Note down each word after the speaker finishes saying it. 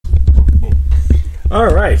All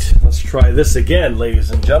right, let's try this again,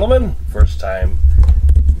 ladies and gentlemen. First time,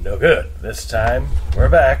 no good. This time, we're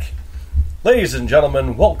back. Ladies and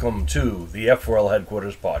gentlemen, welcome to the F4L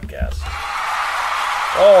Headquarters Podcast.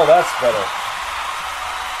 Oh, that's better.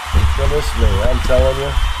 Goodness me, I'm telling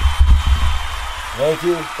you.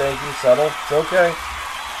 Thank you, settle. It's okay.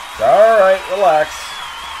 It's all right, relax.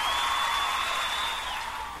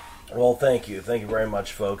 Well, thank you very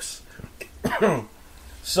much, folks.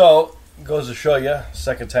 So, goes to show you,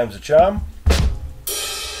 second time's a charm.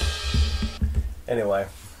 Anyway,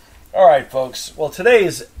 all right, folks. Well,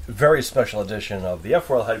 today's very special edition of the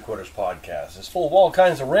F4L Headquarters Podcast is full of all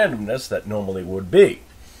kinds of randomness that normally would be.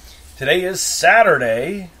 Today is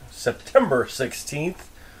Saturday, September 16th.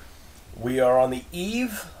 We are on the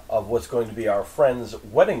eve of what's going to be our friend's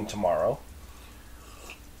wedding tomorrow.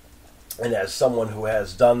 And as someone who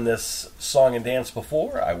has done this song and dance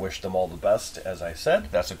before, I wish them all the best, as I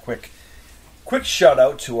said. That's a quick shout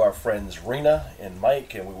out to our friends Rena and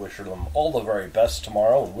Mike, and we wish them all the very best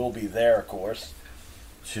tomorrow. And we'll be there, of course,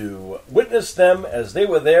 to witness them as they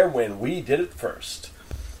were there when we did it first.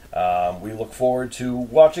 We look forward to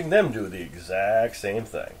watching them do the exact same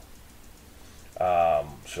thing.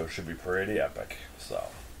 So it should be pretty epic. So,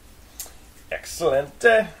 excellent.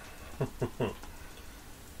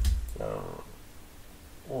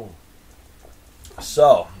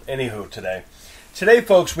 So, anywho, today,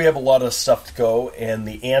 folks, we have a lot of stuff to go, and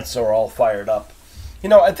the ants are all fired up.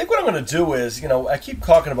 I think what I'm going to do is, I keep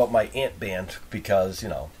talking about my ant band because,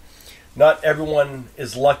 not everyone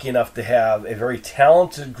is lucky enough to have a very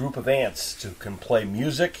talented group of ants who can play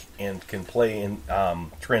music and can play in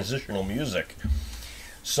transitional music.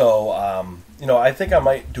 So, I think I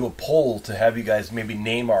might do a poll to have you guys maybe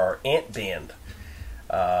name our ant band.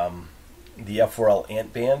 The F4L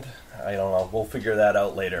Ant Band. I don't know. We'll figure that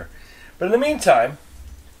out later. But in the meantime,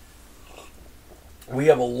 we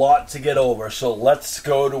have a lot to get over. So let's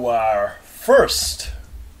go to our first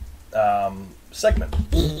segment.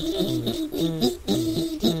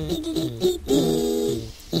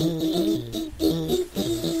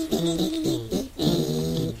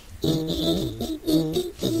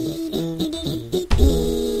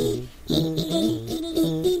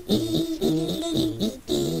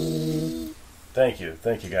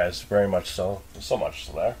 Thank you guys very much so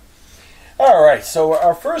much there. All right, so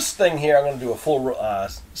our first thing here, I'm going to do a full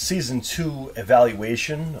season 2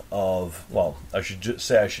 evaluation of. Well, I'm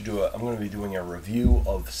going to be doing a review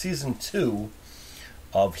of season 2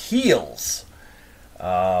 of Heels.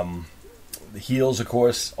 The Heels, of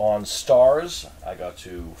course, on Stars. I got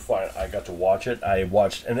to watch it. I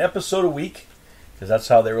watched an episode a week because that's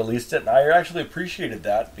how they released it, and I actually appreciated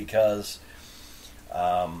that because.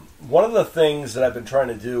 One of the things that I've been trying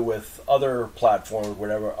to do with other platforms,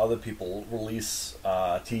 whenever other people release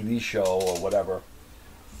a TV show or whatever,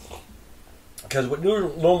 because what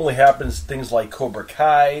normally happens, things like Cobra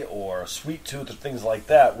Kai or Sweet Tooth or things like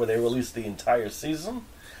that, where they release the entire season,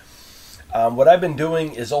 what I've been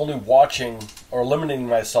doing is only watching or limiting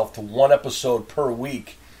myself to one episode per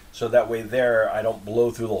week, so that way I don't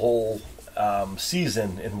blow through the whole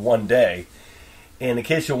season in one day. And in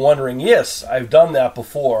case you're wondering, yes, I've done that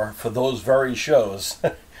before for those very shows.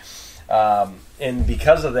 And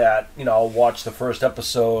because of that, I'll watch the first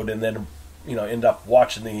episode and then, end up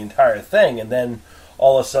watching the entire thing. And then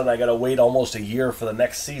all of a sudden I got to wait almost a year for the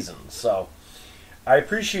next season. So I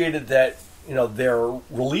appreciated that, their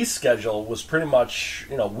release schedule was pretty much,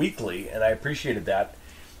 weekly. And I appreciated that.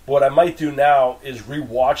 But what I might do now is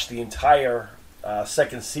rewatch the entire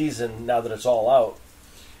second season now that it's all out.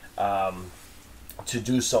 To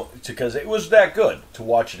do so, because it was that good to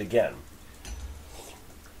watch it again.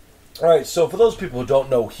 All right, so for those people who don't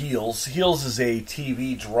know Heels is a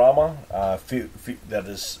TV drama that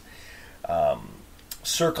is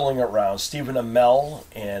circling around Stephen Amell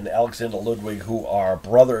and Alexander Ludwig, who are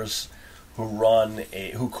brothers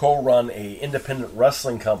who co-run a independent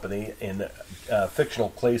wrestling company in a fictional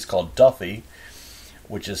place called Duffy,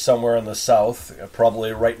 which is somewhere in the South,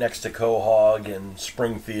 probably right next to Quahog and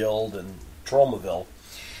Springfield and Tromaville.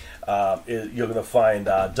 You're going to find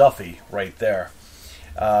Duffy right there.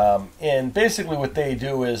 And basically what they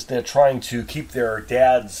do is they're trying to keep their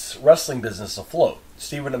dad's wrestling business afloat.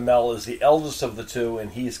 Stephen Amell is the eldest of the two,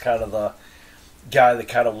 and he's kind of the guy that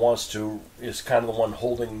is kind of the one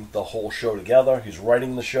holding the whole show together. He's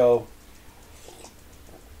writing the show.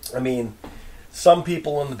 I mean, some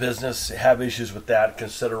people in the business have issues with that,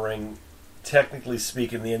 considering, technically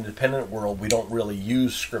speaking, in the independent world, we don't really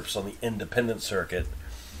use scripts on the independent circuit.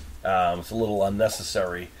 It's a little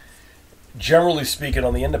unnecessary generally speaking,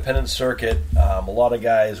 on the independent circuit, a lot of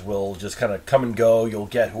guys will just kind of come and go. You'll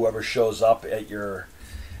get whoever shows up at your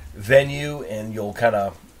venue, and you'll kind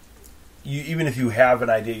of, even if you have an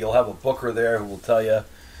idea, you'll have a booker there who will tell you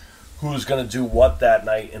who's going to do what that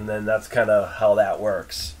night, and then that's kind of how that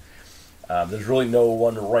works. There's really no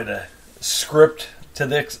one to write a script to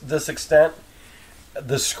this extent.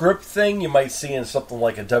 The script thing you might see in something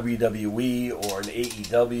like a WWE or an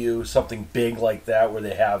AEW, something big like that where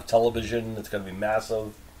they have television that's going to be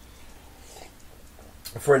massive.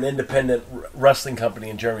 For an independent wrestling company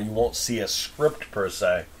in Germany, you won't see a script per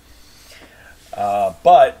se.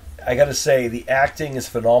 But I got to say, the acting is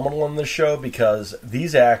phenomenal in this show because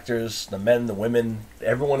these actors, the men, the women,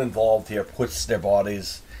 everyone involved here puts their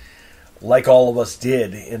bodies, like all of us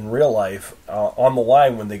did in real life, on the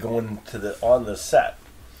line when they go on the set.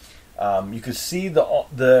 You could see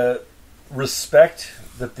the respect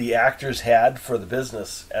that the actors had for the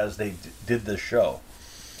business as they did this show.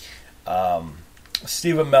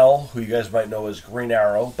 Steve Amell, who you guys might know as Green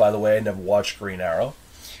Arrow. By the way, I never watched Green Arrow,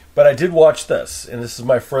 but I did watch this, and this is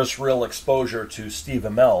my first real exposure to Steve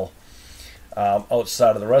Amell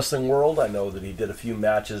outside of the wrestling world. I know that he did a few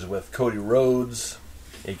matches with Cody Rhodes,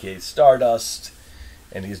 a.k.a. Stardust,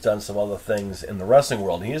 and he's done some other things in the wrestling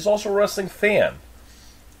world. He is also a wrestling fan.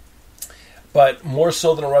 But more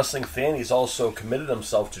so than a wrestling fan, he's also committed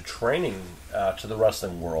himself to training to the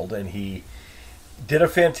wrestling world, and he did a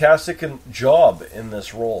fantastic job in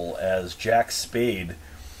this role as Jack Spade.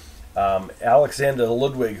 Alexander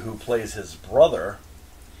Ludwig, who plays his brother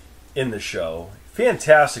in the show,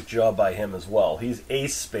 fantastic job by him as well. He's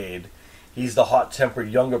Ace Spade. He's the hot-tempered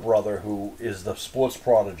younger brother who is the sports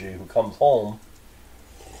prodigy who comes home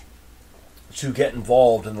to get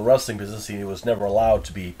involved in the wrestling business he was never allowed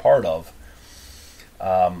to be part of.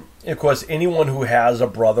 Of course, anyone who has a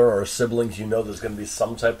brother or siblings, you know there's going to be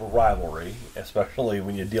some type of rivalry, especially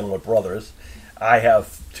when you're dealing with brothers. I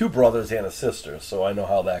have 2 brothers and a sister, so I know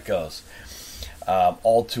how that goes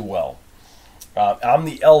all too well. I'm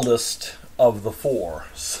the eldest of the 4,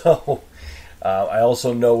 so I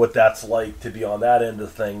also know what that's like to be on that end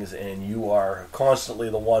of things, and you are constantly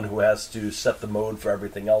the one who has to set the mode for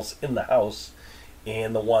everything else in the house,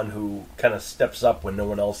 and the one who kind of steps up when no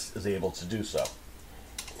one else is able to do so.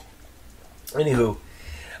 Anywho,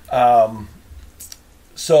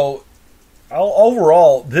 so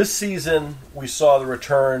overall, this season we saw the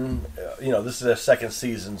return. This is their second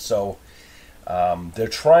season, so they're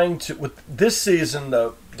trying to. With this season,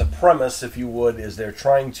 the premise, if you would, is they're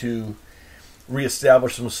trying to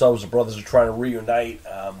reestablish themselves. The brothers are trying to reunite.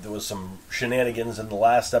 There was some shenanigans in the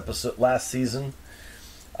last season.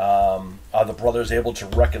 Are the brothers able to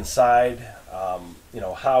reconcile?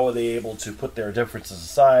 How are they able to put their differences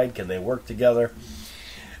aside? Can they work together?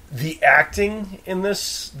 The acting in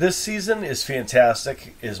this season is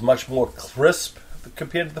fantastic. Is much more crisp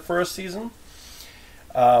compared to the first season.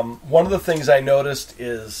 One of the things I noticed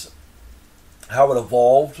is how it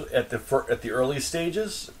evolved at the early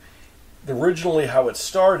stages. Originally, how it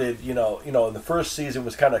started, in the first season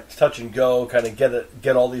was kind of touch and go, kind of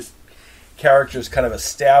get all these characters kind of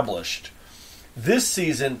established. This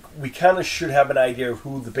season, we kind of should have an idea of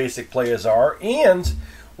who the basic players are, and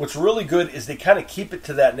what's really good is they kind of keep it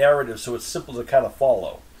to that narrative, so it's simple to kind of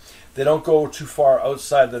follow. They don't go too far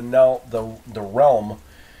outside the realm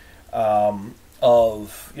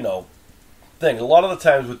of things. A lot of the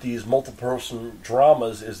times with these multiple-person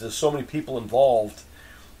dramas, is there's so many people involved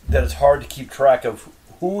that it's hard to keep track of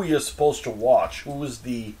who you're supposed to watch, who is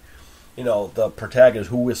the protagonist,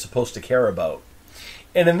 who we're supposed to care about.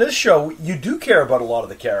 And in this show, you do care about a lot of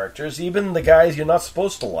the characters, even the guys you're not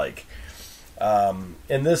supposed to like.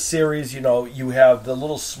 In this series, you have the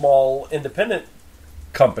little small independent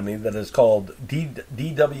company that is called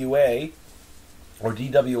DWA or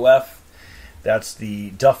DWF. That's the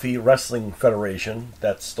Duffy Wrestling Federation.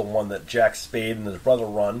 That's the one that Jack Spade and his brother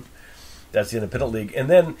run. That's the independent league. And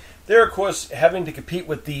then they're, of course, having to compete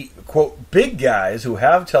with the, quote, big guys who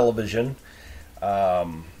have television.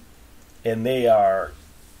 And they are,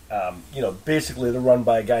 basically they're run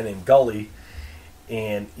by a guy named Gully.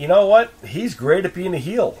 And you know what? He's great at being a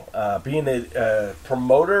heel. Being a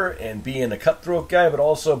promoter and being a cutthroat guy, but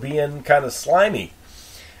also being kind of slimy.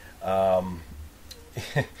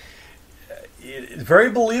 It's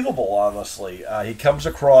very believable, honestly. He comes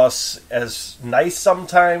across as nice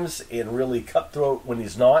sometimes and really cutthroat when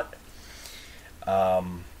he's not. A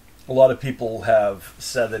lot of people have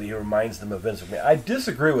said that he reminds them of Vince McMahon. I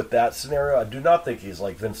disagree with that scenario. I do not think he's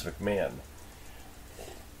like Vince McMahon.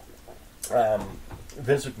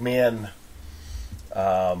 Vince McMahon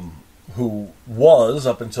who was,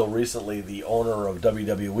 up until recently, the owner of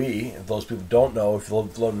WWE. If those people don't know, if you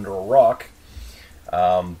live under a rock,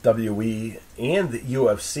 WWE and the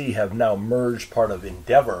UFC have now merged, part of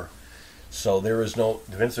Endeavor. So there is no,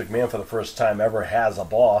 Vince McMahon for the first time ever has a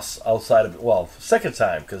boss outside of, well, second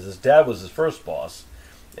time, because his dad was his first boss,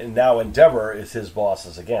 and now Endeavor is his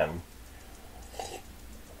bosses again.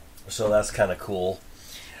 So that's kind of cool,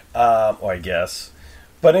 I guess.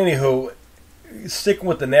 But anywho, sticking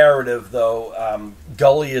with the narrative though,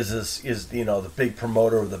 Gully is the big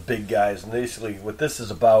promoter of the big guys, and basically what this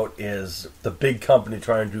is about is the big company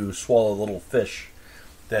trying to swallow little fish,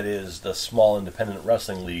 that is the small independent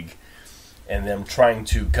wrestling league, and them trying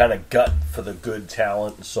to kind of gut for the good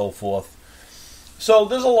talent and so forth. So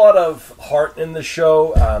there's a lot of heart in the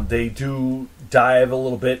show. They do dive a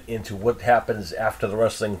little bit into what happens after the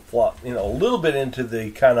wrestling flop, a little bit into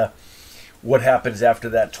the kind of what happens after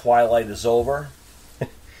that twilight is over,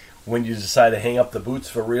 when you decide to hang up the boots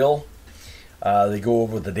for real. They go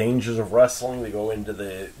over the dangers of wrestling. They go into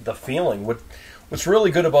the feeling. What's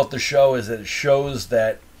really good about the show is that it shows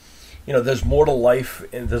that there's more to life,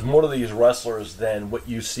 and there's more to these wrestlers than what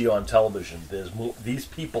you see on television. There's more, these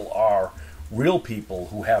people are real people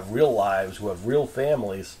who have real lives, who have real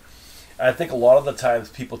families. And I think a lot of the times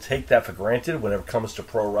people take that for granted whenever it comes to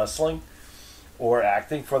pro wrestling, or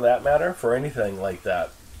acting for that matter, for anything like that.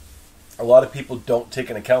 A lot of people don't take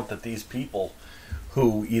into account that these people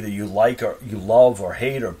who either you like or you love or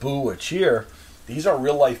hate or boo or cheer, these are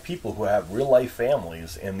real life people who have real life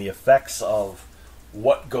families, and the effects of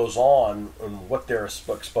what goes on and what they're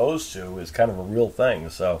exposed to is kind of a real thing.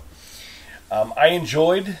 So I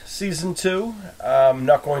enjoyed season 2. I'm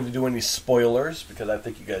not going to do any spoilers because I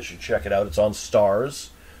think you guys should check it out. It's on Stars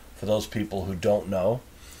for those people who don't know.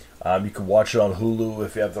 You can watch it on Hulu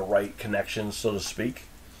if you have the right connections, so to speak,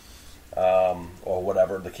 or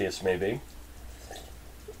whatever the case may be.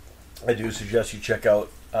 I do suggest you check out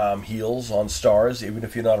Heels on Stars. Even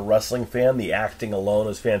if you're not a wrestling fan, the acting alone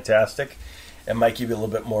is fantastic. It might give you a little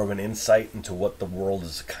bit more of an insight into what the world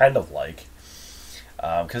is kind of like,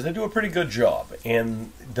 because they do a pretty good job.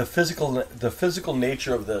 And the physical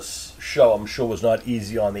nature of this show, I'm sure, was not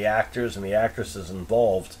easy on the actors and the actresses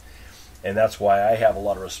involved. And that's why I have a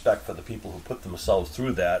lot of respect for the people who put themselves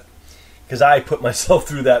through that, because I put myself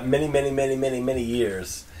through that many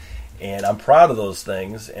years, and I'm proud of those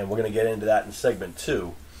things. And we're going to get into that in segment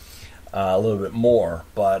 2 a little bit more.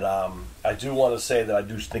 But I do want to say that I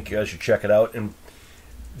do think you guys should check it out. And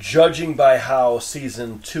judging by how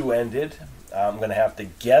season 2 ended, I'm going to have to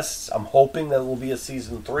guess. I'm hoping that it will be a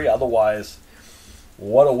season 3. Otherwise,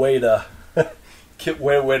 what a way to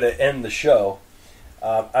way to end the show.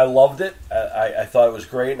 I loved it. I thought it was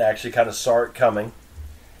great, and I actually kind of saw it coming.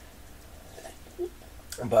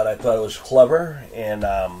 But I thought it was clever, and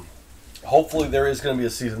hopefully there is going to be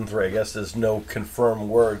a season 3. I guess there's no confirmed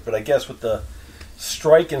word, but I guess with the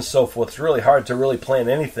strike and so forth, it's really hard to really plan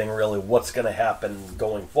anything, really, what's going to happen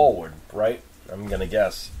going forward, right? I'm going to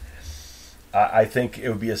guess. I think it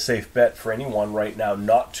would be a safe bet for anyone right now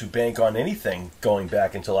not to bank on anything going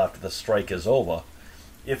back until after the strike is over.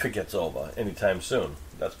 If it gets over anytime soon.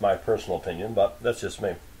 That's my personal opinion, but that's just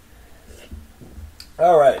me.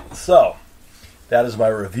 Alright, so that is my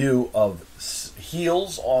review of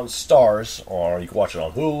Heels on Stars, or you can watch it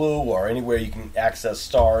on Hulu, or anywhere you can access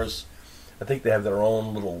Stars. I think they have their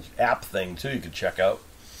own little app thing, too, you can check out.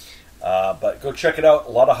 But go check it out.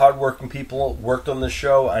 A lot of hardworking people worked on this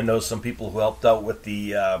show. I know some people who helped out with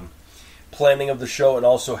the planning of the show, and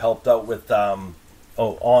also helped out with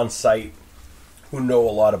on-site, who know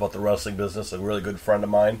a lot about the wrestling business. A really good friend of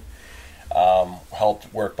mine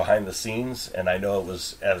helped work behind the scenes, and I know it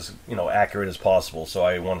was as accurate as possible. So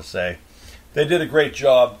I want to say they did a great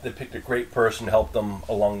job. They picked a great person to help them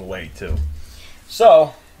along the way too.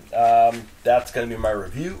 So that's going to be my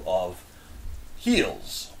review of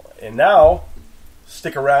Heels. And now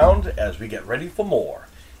stick around as we get ready for more.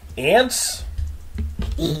 Ants.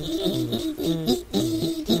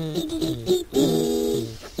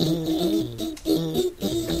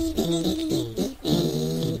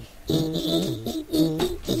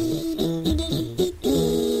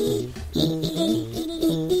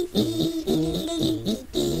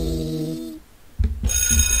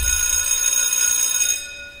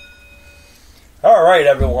 All right,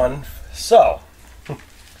 everyone. So,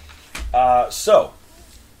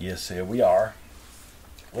 yes, here we are.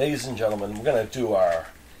 Ladies and gentlemen, we're going to do I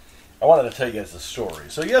wanted to tell you guys a story.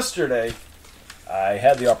 So yesterday, I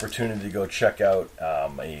had the opportunity to go check out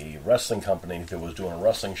a wrestling company that was doing a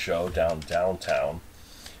wrestling show downtown.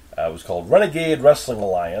 It was called Renegade Wrestling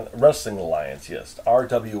Alliance, yes,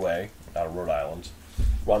 RWA, out of Rhode Island.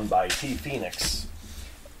 run by T Phoenix.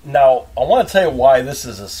 Now, I want to tell you why this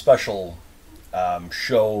is a special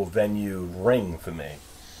show, venue, ring for me.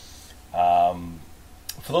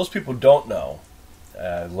 For those people who don't know,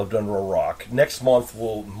 I lived under a rock. Next month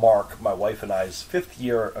will mark my wife and I's 5th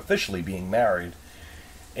year officially being married.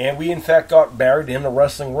 And we, in fact, got married in a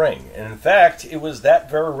wrestling ring. And, in fact, it was that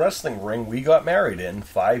very wrestling ring we got married in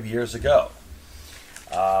 5 years ago.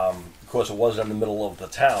 Of course, it wasn't in the middle of the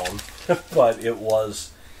town, but it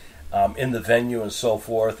was in the venue and so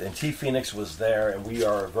forth. And T Phoenix was there, and we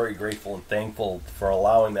are very grateful and thankful for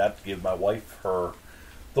allowing that to give my wife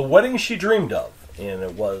the wedding she dreamed of. And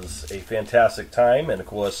it was a fantastic time, and of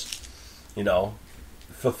course,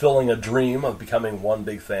 fulfilling a dream of becoming one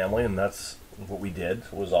big family, and that's what we did.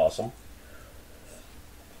 It was awesome.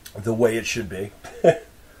 The way it should be.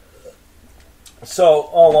 So,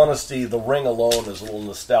 all honesty, the ring alone is a little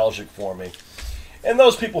nostalgic for me. And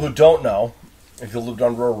those people who don't know, if you lived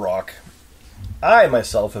under a rock, I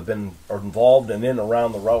myself have been involved and in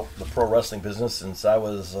around the pro wrestling business since I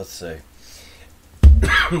was,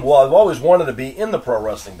 well, I've always wanted to be in the pro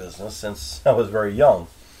wrestling business since I was very young.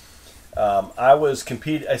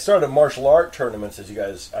 I started martial art tournaments,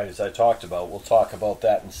 as I talked about. We'll talk about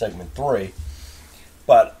that in segment 3.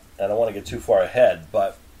 But I don't want to get too far ahead.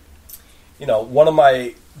 But, one of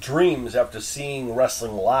my dreams after seeing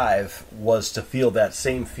wrestling live was to feel that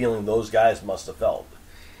same feeling those guys must have felt.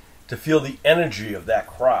 To feel the energy of that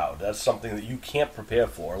crowd. That's something that you can't prepare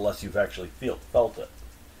for unless you've actually felt it.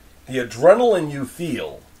 The adrenaline you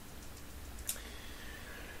feel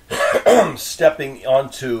stepping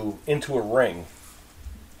into a ring,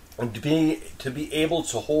 and to be able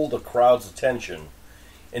to hold a crowd's attention,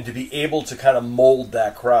 and to be able to kind of mold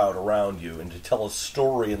that crowd around you, and to tell a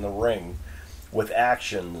story in the ring with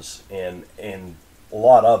actions and a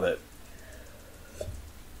lot of it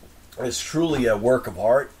is truly a work of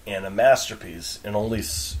art and a masterpiece, and only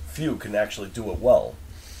few can actually do it well.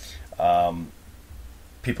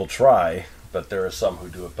 People try, but there are some who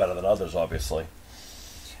do it better than others, obviously.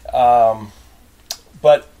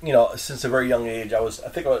 But, since a very young age,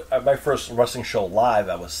 my first wrestling show live,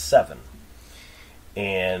 I was 7.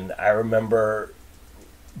 And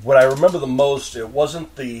what I remember the most, it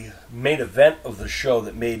wasn't the main event of the show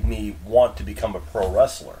that made me want to become a pro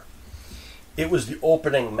wrestler. It was the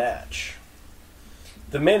opening match.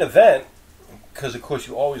 The main event, because of course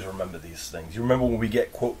you always remember these things. You remember when we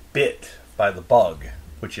get, quote, bit by the bug,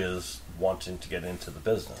 which is wanting to get into the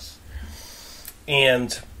business.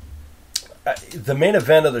 And the main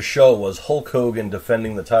event of the show was Hulk Hogan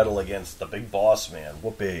defending the title against the Big Boss Man,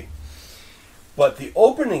 whoopee. But the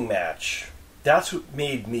opening match, that's what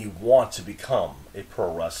made me want to become a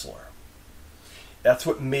pro wrestler. That's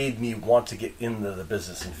what made me want to get into the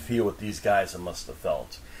business and feel what these guys must have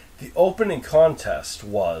felt. The opening contest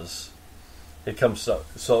was,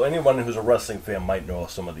 so anyone who's a wrestling fan might know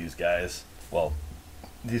some of these guys. Well,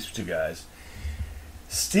 these 2 guys.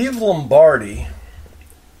 Steve Lombardi,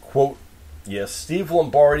 quote, yes, Steve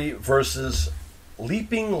Lombardi versus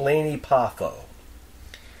Leaping Lanny Poffo.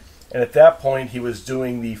 And at that point, he was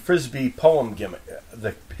doing the Frisbee poem gimmick,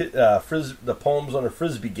 the poems on a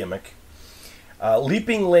Frisbee gimmick.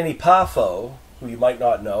 Leaping Lanny Poffo, who you might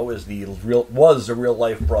not know, was the real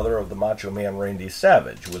life brother of the Macho Man Randy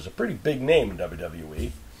Savage, who was a pretty big name in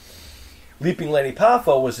WWE. Leaping Lanny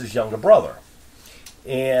Poffo was his younger brother.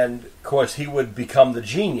 And, of course, he would become the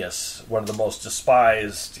Genius, one of the most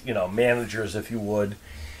despised, managers, if you would,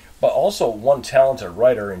 but also one talented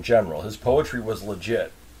writer in general. His poetry was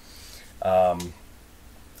legit. And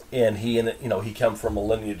he came from a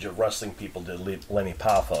lineage of wrestling people, did Lenny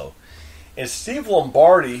Poffo. And Steve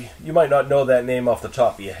Lombardi, you might not know that name off the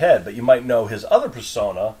top of your head, but you might know his other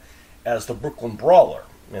persona as the Brooklyn Brawler.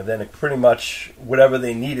 And then pretty much whatever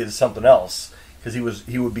they needed, something else. Because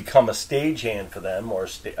he would become a stagehand for them or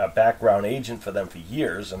a background agent for them for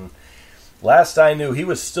years. And last I knew, he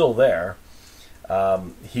was still there.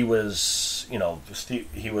 He was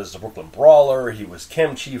the Brooklyn Brawler. He was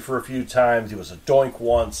Kimchi for a few times. He was a Doink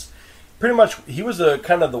once. Pretty much, he was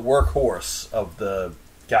kind of the workhorse of the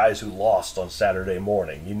guys who lost on Saturday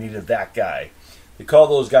morning. You needed that guy. They call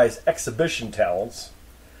those guys exhibition talents.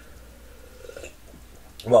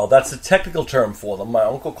 Well, that's a technical term for them. My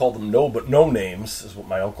uncle called them no names, is what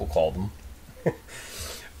my uncle called them.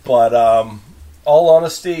 But, all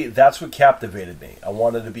honesty, that's what captivated me. I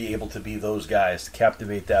wanted to be able to be those guys, to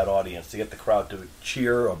captivate that audience, to get the crowd to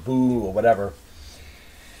cheer or boo or whatever.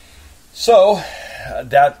 So,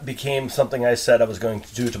 that became something I said I was going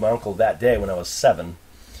to do to my uncle that day when I was 7.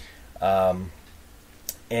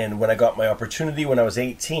 And when I got my opportunity when I was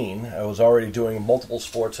 18, I was already doing multiple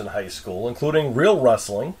sports in high school, including real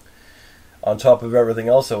wrestling, on top of everything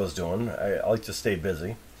else I was doing. I like to stay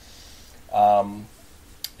busy. At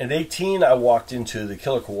 18, I walked into the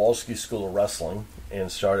Killer Kowalski School of Wrestling and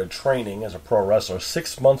started training as a pro wrestler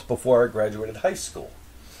 6 months before I graduated high school.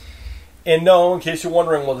 And no, in case you're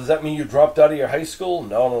wondering, well, does that mean you dropped out of your high school?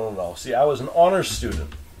 No. See, I was an honors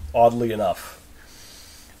student, oddly enough.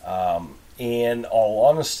 In all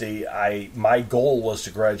honesty, my goal was to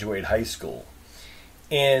graduate high school.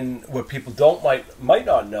 And what people might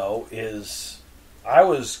not know is I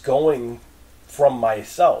was going from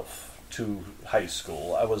myself to high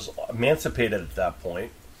school. I was emancipated at that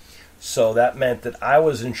point. So that meant that I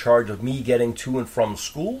was in charge of me getting to and from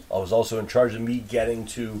school. I was also in charge of me getting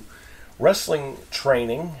to wrestling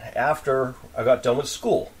training after I got done with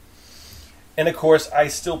school. And of course, I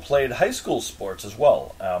still played high school sports as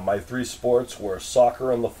well. My 3 sports were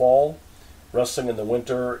soccer in the fall, wrestling in the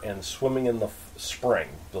winter, and swimming in the spring.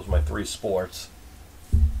 Those are my 3 sports.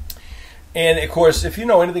 And of course, if you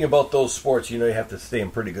know anything about those sports, you know you have to stay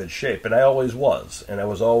in pretty good shape. And I always was. And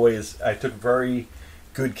I took very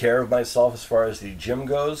good care of myself as far as the gym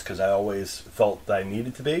goes, because I always felt that I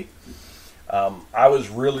needed to be. I was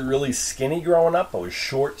really, really skinny growing up. I was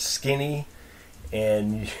short, skinny,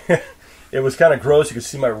 and it was kind of gross. You could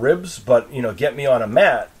see my ribs, but, get me on a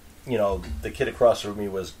mat, the kid across from me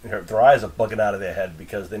their eyes are bugging out of their head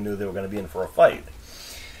because they knew they were going to be in for a fight.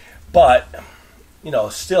 But,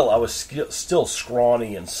 still, I was still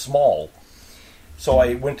scrawny and small. So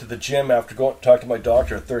I went to the gym after talking to my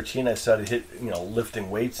doctor at 13. I started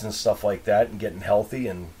lifting weights and stuff like that and getting healthy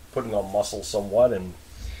and putting on muscle somewhat. And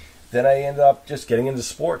then I ended up just getting into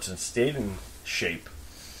sports and stayed in shape.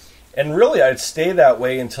 And really, I'd stay that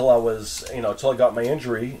way until until I got my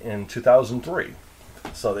injury in 2003.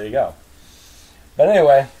 So there you go. But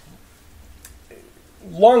anyway,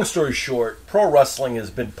 long story short, pro wrestling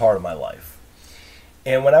has been part of my life.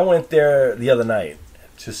 And when I went there the other night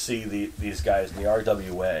to see these guys in the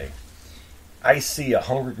RWA, I see a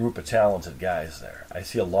hungry group of talented guys there. I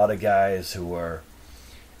see a lot of guys who are,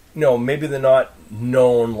 maybe they're not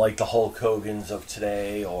known like the Hulk Hogans of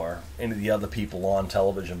today or any of the other people on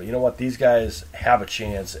television. But you know what? These guys have a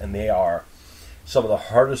chance, and they are some of the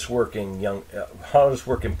hardest working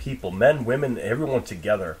people, men, women, everyone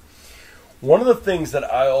together. One of the things that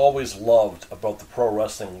I always loved about the pro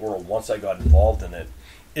wrestling world once I got involved in it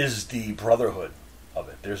is the brotherhood of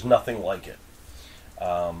it. There's nothing like it.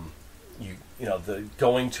 The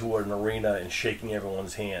going to an arena and shaking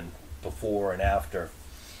everyone's hand before and after.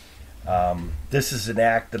 This is an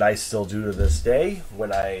act that I still do to this day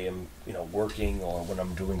when I am, working or when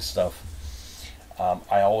I'm doing stuff.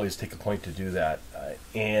 I always take a point to do that.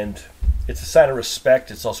 And it's a sign of respect.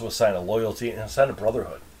 It's also a sign of loyalty and a sign of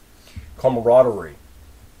brotherhood, camaraderie.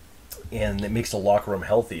 And it makes the locker room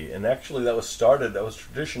healthy. And actually that was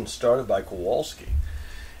tradition started by Kowalski.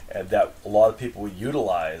 And that a lot of people would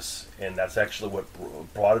utilize. And that's actually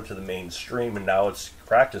what brought it to the mainstream. And now it's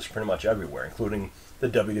practiced pretty much everywhere, including the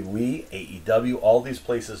WWE, AEW, all these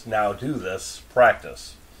places now do this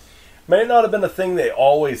practice. May not have been a thing they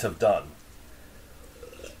always have done,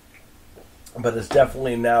 but it's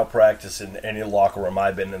definitely now practiced in any locker room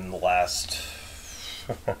I've been in the last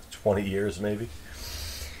 20 years maybe.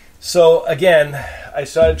 So again, I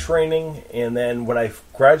started training, and then when I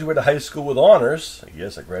graduated high school with honors,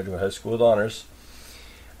 yes, I graduated high school with honors,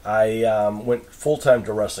 I went full-time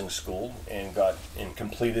to wrestling school and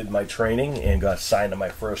completed my training and got signed to my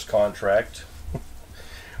first contract,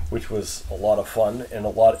 which was a lot of fun and a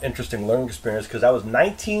lot of interesting learning experience because I was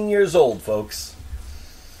 19 years old, folks.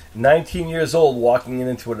 19 years old walking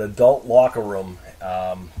into an adult locker room,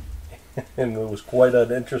 and it was quite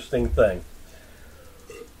an interesting thing.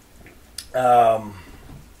 And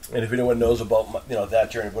if anyone knows about that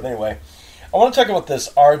journey, but anyway, I want to talk about this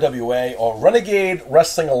RWA, or Renegade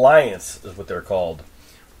Wrestling Alliance is what they're called,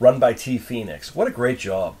 run by T. Phoenix. What a great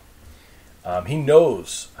job. He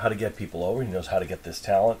knows how to get people over. He knows how to get this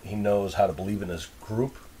talent. He knows how to believe in his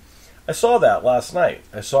group. I saw that last night.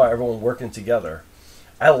 I saw everyone working together.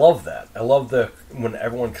 I love that. I love when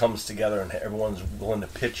everyone comes together and everyone's willing to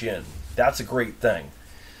pitch in. That's a great thing.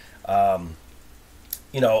 I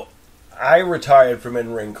retired from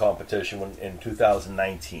in-ring competition in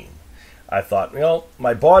 2019. I thought,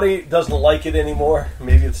 my body doesn't like it anymore.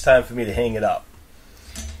 Maybe it's time for me to hang it up.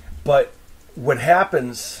 But what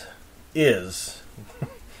happens is,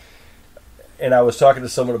 and I was talking to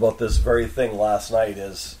someone about this very thing last night,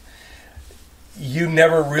 is you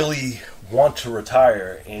never really want to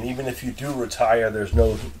retire. And even if you do retire, there's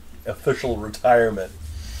no official retirement.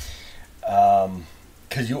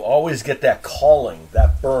 because you always get that calling,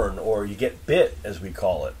 that burn, or you get bit, as we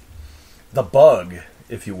call it, the bug,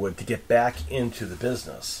 if you would, to get back into the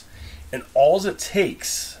business. And all it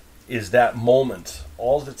takes is that moment.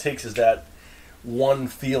 All it takes is that one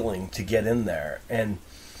feeling to get in there. And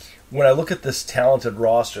when I look at this talented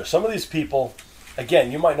roster, some of these people,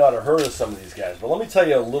 again, you might not have heard of some of these guys, but let me tell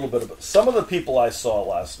you a little bit about some of the people I saw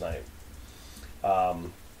last night.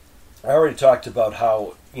 I already talked about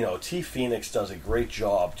how, T Phoenix does a great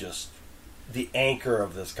job, just the anchor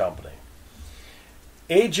of this company.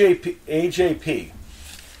 AJP,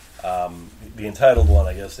 the entitled one,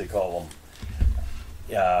 I guess they call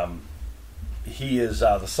him. He is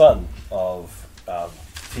the son of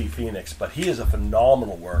T Phoenix, but he is a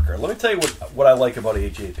phenomenal worker. Let me tell you what I like about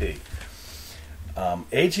AJP.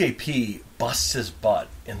 AJP busts his butt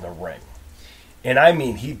in the ring. And I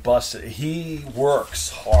mean, he works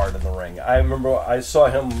hard in the ring. I remember I saw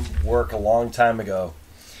him work a long time ago.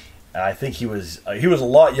 And I think he was a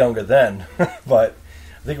lot younger then, but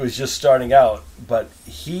I think he was just starting out. But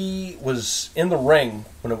he was in the ring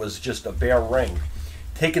when it was just a bare ring,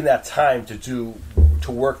 taking that time to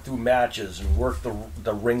work through matches and work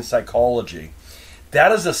the ring psychology.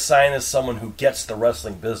 That is a sign of someone who gets the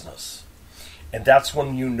wrestling business. And that's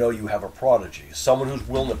when you know you have a prodigy, someone who's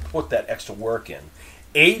willing to put that extra work in.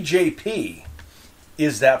 AJP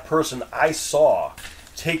is that person I saw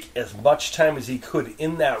take as much time as he could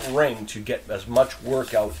in that ring to get as much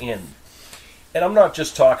workout in. And I'm not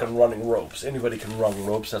just talking running ropes. Anybody can run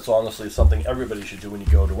ropes. That's honestly something everybody should do when you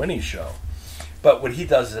go to any show. But what he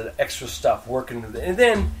does is that extra stuff working. And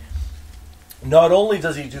then not only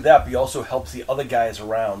does he do that, but he also helps the other guys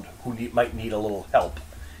around who might need a little help.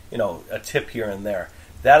 A tip here and there.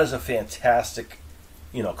 That is a fantastic,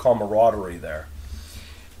 camaraderie there.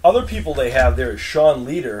 Other people they have there is Sean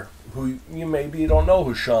Leader, who you don't know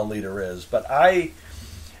who Sean Leader is, but I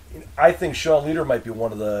think Sean Leader might be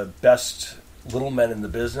one of the best little men in the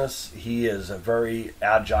business. He is a very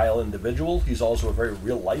agile individual. He's also a very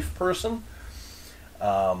real life person.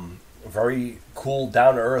 A very cool,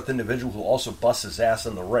 down to earth individual who also busts his ass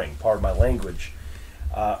in the ring. Pardon my language.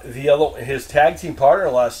 His tag team partner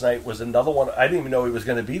last night was another one. I didn't even know he was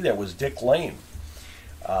going to be there. Was Dick Lane,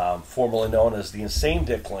 formerly known as the Insane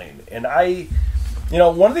Dick Lane. And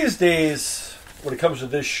one of these days, when it comes to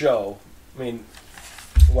this show,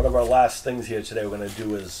 one of our last things here today we're going to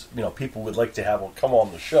do is, people would like to have him come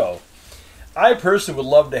on the show. I personally would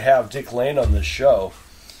love to have Dick Lane on this show.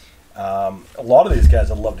 A lot of these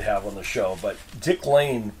guys I'd love to have on the show, but Dick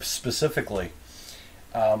Lane specifically,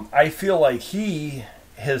 I feel like he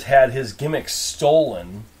has had his gimmick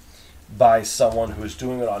stolen by someone who's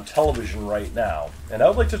doing it on television right now. And I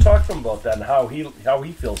would like to talk to him about that and how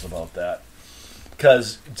he feels about that.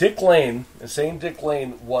 Because Dick Lane, Insane Dick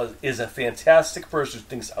Lane, is a fantastic person who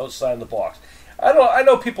thinks outside the box. I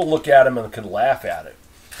know people look at him and can laugh at it.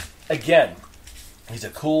 Again, he's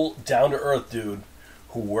a cool, down-to-earth dude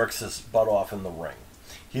who works his butt off in the ring.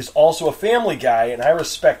 He's also a family guy, and I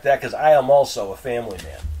respect that because I am also a family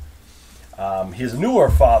man. He's a newer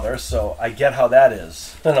father, so I get how that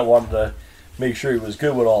is. And I wanted to make sure he was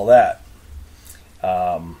good with all that.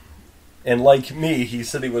 And like me, he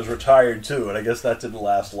said he was retired too, and I guess that didn't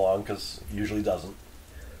last long because it usually doesn't.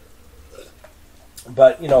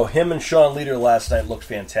 But, him and Sean Leader last night looked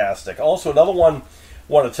fantastic. Also, another one I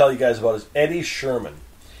want to tell you guys about is Eddie Sherman.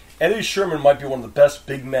 Eddie Sherman might be one of the best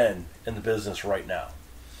big men in the business right now.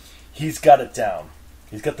 He's got it down.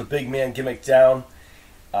 He's got the big man gimmick down.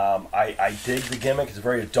 I dig the gimmick. It's a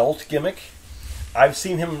very adult gimmick. I've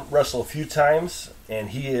seen him wrestle a few times, and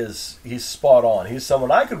he's spot on. He's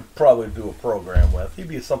someone I could probably do a program with. He'd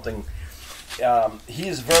be something.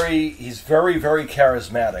 He's very, very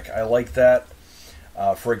charismatic. I like that.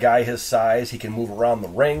 For a guy his size, he can move around the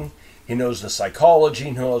ring. He knows the psychology.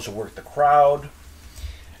 He knows to work the crowd.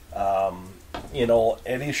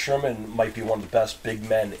 Eddie Sherman might be one of the best big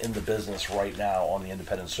men in the business right now on the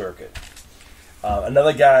independent circuit.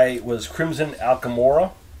 Another guy was Crimson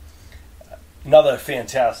Alcamora. Another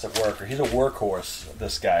fantastic worker. He's a workhorse,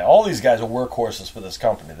 this guy. All these guys are workhorses for this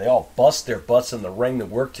company. They all bust their butts in the ring to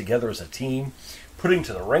work together as a team, putting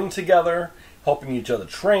to the ring together, helping each other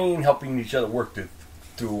train, helping each other work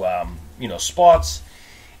through spots.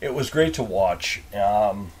 It was great to watch.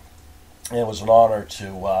 It was an honor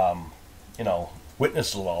to,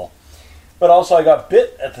 witness it all. But also I got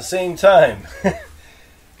bit at the same time.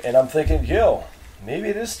 And I'm thinking, maybe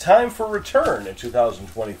it is time for return in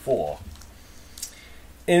 2024.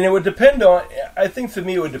 And it would depend on, I think for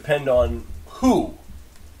me it would depend on who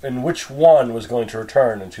and which one was going to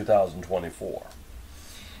return in 2024.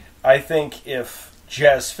 I think if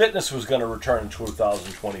Jazz Fitness was going to return in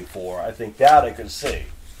 2024. I think that I could see.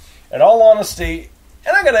 In all honesty,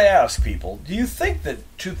 and I got to ask people, do you think that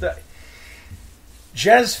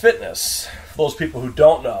Jazz Fitness, for those people who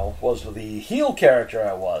don't know, was the heel character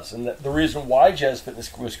I was. And the reason why Jazz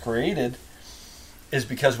Fitness was created is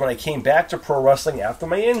because when I came back to pro wrestling after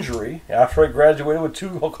my injury, after I graduated with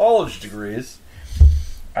 2 college degrees,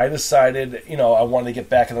 I decided, I wanted to get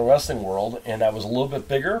back in the wrestling world, and I was a little bit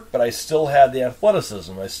bigger, but I still had the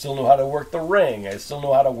athleticism. I still knew how to work the ring. I still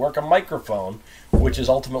knew how to work a microphone, which is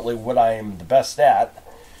ultimately what I am the best at.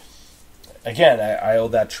 Again, I owe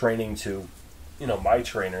that training to, my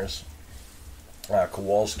trainers,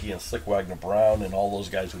 Kowalski and Slick Wagner Brown, and all those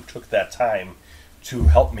guys who took that time to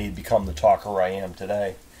help me become the talker I am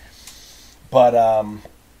today. But,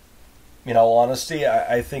 in all honesty,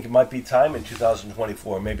 I think it might be time in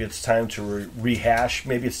 2024. Maybe it's time to rehash.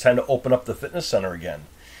 Maybe it's time to open up the fitness center again.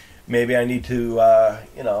 Maybe I need to,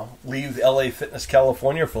 leave LA Fitness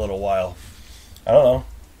California for a little while. I don't know.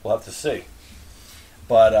 We'll have to see.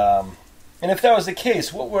 But, and if that was the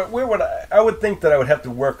case, where would I would think that I would have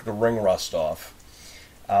to work the ring rust off.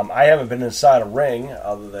 I haven't been inside a ring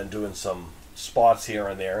other than doing some spots here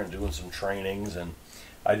and there and doing some trainings, and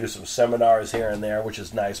I do some seminars here and there, which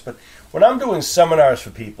is nice. But when I'm doing seminars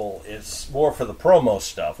for people, it's more for the promo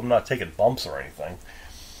stuff. I'm not taking bumps or anything.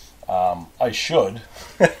 I should.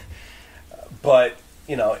 But,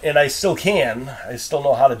 and I still can. I still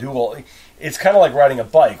know how to do all. It's kind of like riding a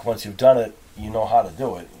bike. Once you've done it, you know how to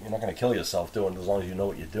do it. You're not going to kill yourself doing it as long as you know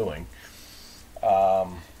what you're doing.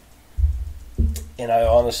 And I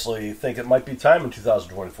honestly think it might be time in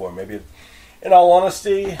 2024. Maybe, in all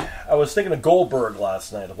honesty, I was thinking of Goldberg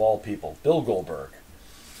last night, of all people, Bill Goldberg.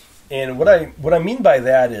 And what I mean by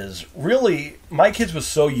that is, really, my kids were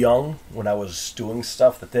so young when I was doing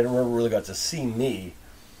stuff that they never really got to see me,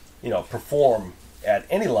 perform at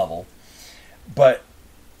any level. But,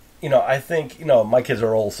 I think, my kids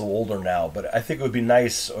are also older now, but I think it would be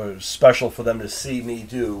nice or special for them to see me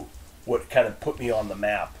do what kind of put me on the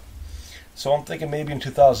map. So I'm thinking maybe in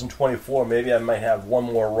 2024, maybe I might have one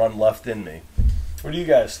more run left in me. What do you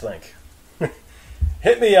guys think?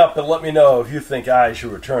 Hit me up and let me know if you think I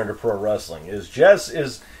should return to pro wrestling. Is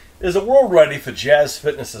the world ready for Jazz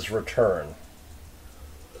Fitness's return?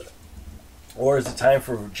 Or is it time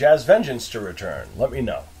for Jazz Vengeance to return? Let me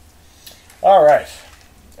know. All right.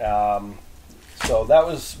 So that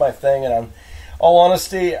was my thing, and in all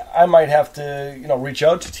honesty, I might have to, reach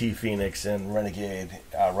out to T Phoenix and Renegade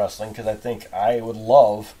Wrestling, because I think I would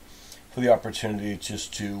love for the opportunity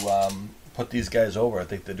just to put these guys over. I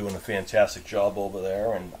think they're doing a fantastic job over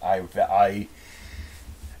there, and I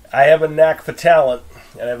have a knack for talent,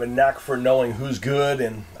 and I have a knack for knowing who's good,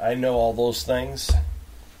 and I know all those things.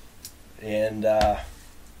 And and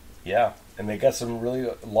they got a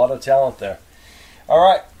lot of talent there. All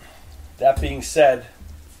right. That being said,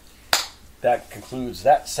 that concludes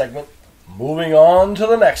that segment. Moving on to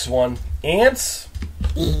the next one. Ants.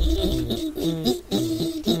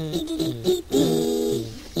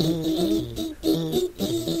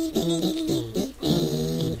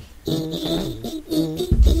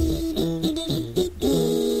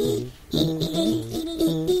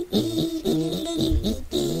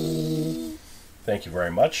 Thank you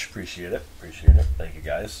very much. Appreciate it. Thank you,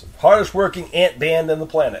 guys. Hardest working ant band in the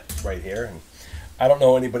planet right here. And I don't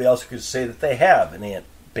know anybody else who could say that they have an ant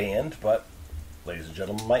band, but ladies and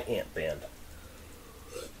gentlemen, my ant band.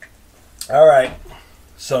 All right.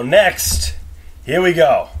 So next, here we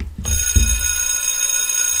go.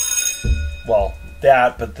 Well,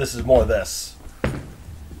 that, but this is more this.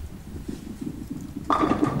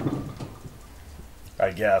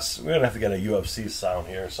 I guess. We're going to have to get a UFC sound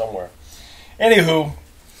here somewhere. Anywho,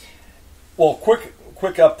 well, quick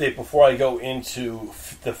update before I go into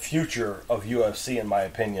the future of UFC, in my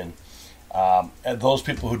opinion. And those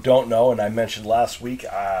people who don't know, and I mentioned last week,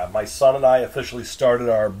 my son and I officially started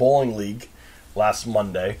our bowling league last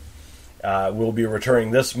Monday. We'll be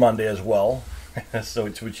returning this Monday as well. So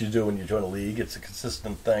it's what you do when you join a league. It's a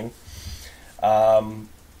consistent thing. And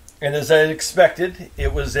as I expected,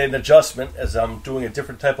 it was an adjustment, as I'm doing a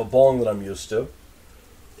different type of bowling than I'm used to.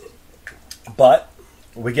 But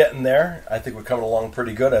we're getting there. I think we're coming along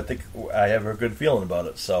pretty good. I think I have a good feeling about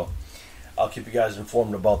it. So I'll keep you guys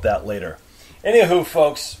informed about that later. Anywho,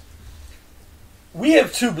 folks, we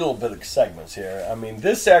have two little bit of segments here. I mean,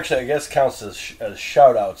 this actually, I guess, counts as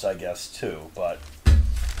shout-outs, I guess, too. But,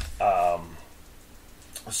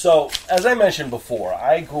 so, as I mentioned before,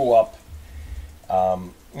 I grew up,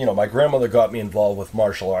 my grandmother got me involved with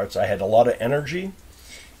martial arts. I had a lot of energy,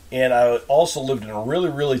 and I also lived in a really,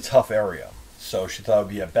 really tough area. So she thought it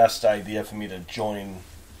would be a best idea for me to join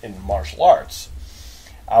in martial arts.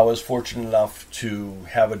 I was fortunate enough to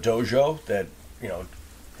have a dojo that,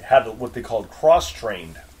 had what they called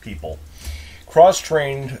cross-trained people.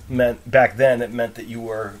 Cross-trained meant, back then, it meant that you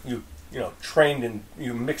were trained and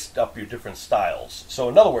you mixed up your different styles. So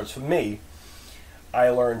in other words, for me, I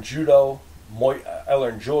learned judo, Muay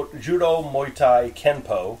Thai,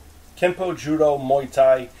 Kenpo, judo, Muay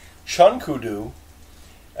Thai, Chun Kudo,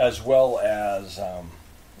 as well as,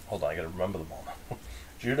 hold on, I got to remember them all.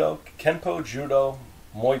 Judo, Kenpo, judo,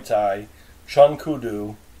 Muay Thai, Chun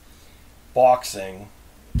Kudo, boxing,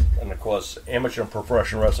 and of course, amateur and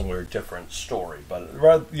professional wrestling were a different story.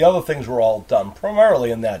 But the other things were all done primarily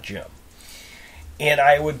in that gym. And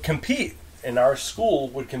I would compete, and our school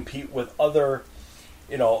would compete with other,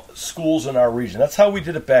 schools in our region. That's how we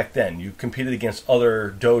did it back then. You competed against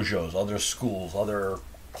other dojos, other schools, other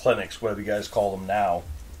clinics, whatever you guys call them now,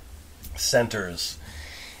 centers.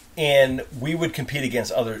 And we would compete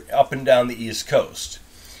against other up and down the East Coast.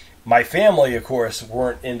 My family, of course,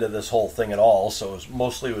 weren't into this whole thing at all, so it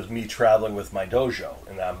was me traveling with my dojo,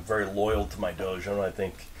 and I'm very loyal to my dojo, and I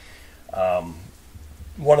think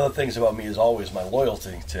one of the things about me is always my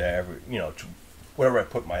loyalty to to whatever I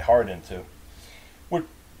put my heart into,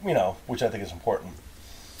 which I think is important.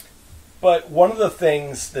 But one of the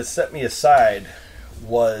things that set me aside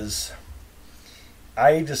was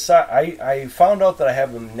I found out that I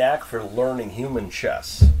have a knack for learning human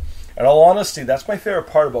chess. In all honesty, that's my favorite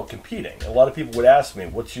part about competing. A lot of people would ask me,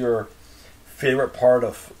 what's your favorite part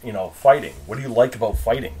of, fighting? What do you like about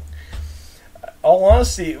fighting? In all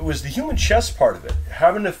honesty, it was the human chess part of it.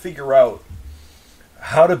 Having to figure out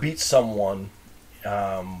how to beat someone,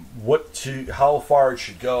 how far it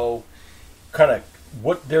should go, kind of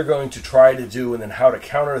what they're going to try to do, and then how to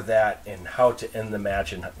counter that, and how to end the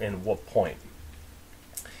match, and what point.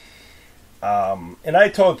 And I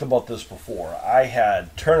talked about this before. I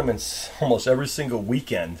had tournaments almost every single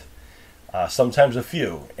weekend, sometimes a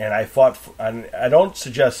few, and I fought. And I don't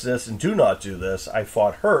suggest this, and do not do this. I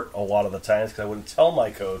fought hurt a lot of the times because I wouldn't tell my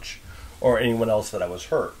coach or anyone else that I was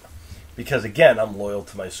hurt. Because again, I'm loyal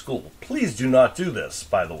to my school. Please do not do this,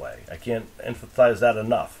 by the way. I can't emphasize that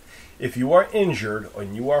enough. If you are injured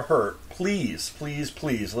and you are hurt, please, please,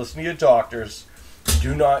 please listen to your doctors.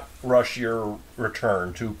 Do not rush your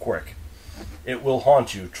return too quick. It will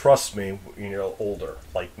haunt you. Trust me when you're older,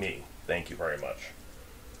 like me. Thank you very much.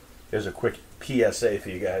 Here's a quick PSA for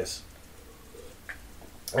you guys.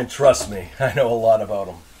 And trust me, I know a lot about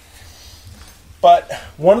them. But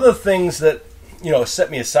one of the things that, set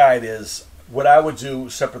me aside is what I would do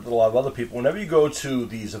separate than a lot of other people. Whenever you go to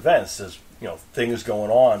these events, there's, things going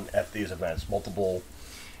on at these events, multiple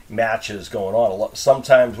matches going on.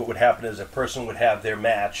 Sometimes what would happen is a person would have their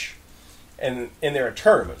match, and in their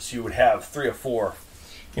tournaments, you would have 3 or 4,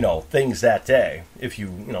 things that day if you,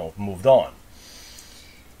 moved on.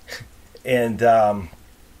 And a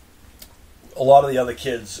lot of the other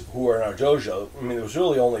kids who were in our dojo, there was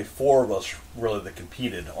really only 4 of us really that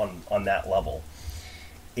competed on that level.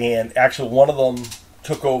 And actually, one of them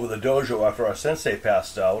took over the dojo after our sensei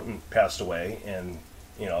passed away, and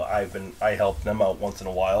I helped them out once in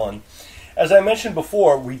a while. And as I mentioned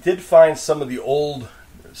before, we did find some of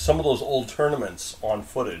those old tournaments on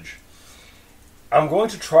footage. I'm going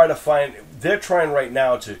to try to find. They're trying right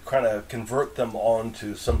now to kind of convert them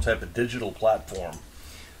onto some type of digital platform,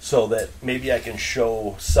 so that maybe I can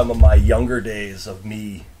show some of my younger days of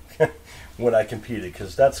me when I competed,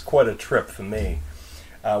 because that's quite a trip for me.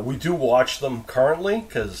 We do watch them currently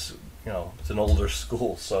because it's an older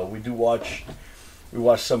school, so we watch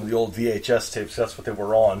some of the old VHS tapes. That's what they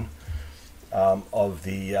were on, of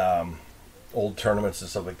the old tournaments and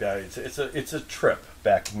stuff like that. It's a trip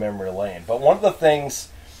back memory lane. But one of the things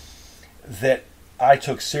that I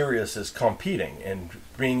took serious is competing and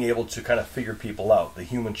being able to kind of figure people out, the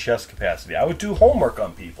human chess capacity. I would do homework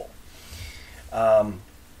on people.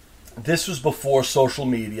 This was before social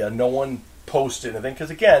media. No one posted anything, because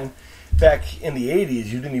again, back in the 80s,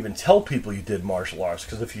 you didn't even tell people you did martial arts,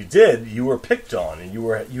 because if you did, you were picked on and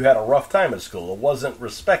you had a rough time at school. It wasn't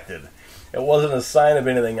respected. It wasn't a sign of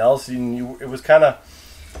anything else. It was kind of,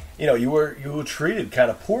 you were treated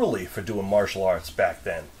kind of poorly for doing martial arts back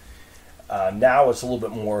then. Now it's a little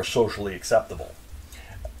bit more socially acceptable,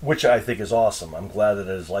 which I think is awesome. I'm glad that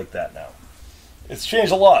it is like that now. It's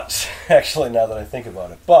changed a lot, actually, now that I think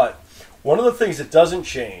about it. But one of the things that doesn't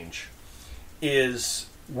change is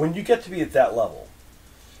when you get to be at that level,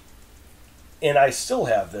 and I still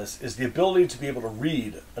have this, is the ability to be able to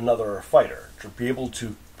read another fighter, to be able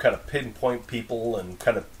to kind of pinpoint people and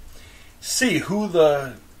kind of see who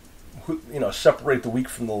the separate the weak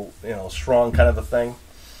from the strong kind of a thing.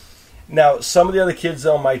 Now, some of the other kids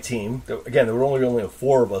on my team, again, there were only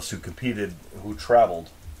 4 of us who competed, who traveled,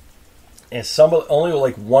 and only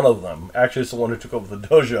like one of them, actually it's the one who took over the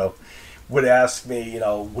dojo, would ask me,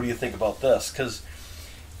 what do you think about this? Because,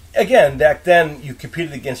 again, back then you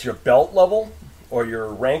competed against your belt level or your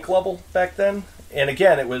rank level back then, and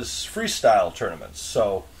again, it was freestyle tournaments.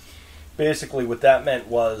 So basically what that meant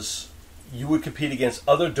was you would compete against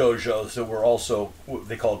other dojos that were also what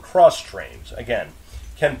they called cross-trains. Again,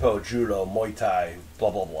 Kenpo, Judo, Muay Thai,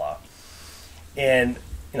 blah, blah, blah. And,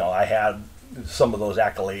 I had some of those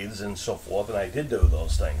accolades and so forth, and I did do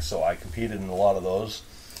those things. So I competed in a lot of those.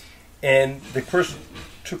 And the person who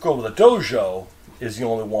took over the dojo is the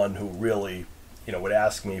only one who really, would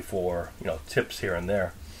ask me for, tips here and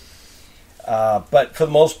there. But for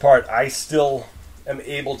the most part, I still am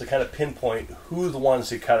able to kind of pinpoint who the ones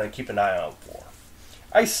to kind of keep an eye out for.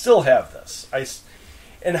 I still have this.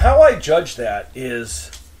 And how I judge that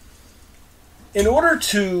is, in order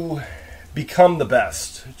to become the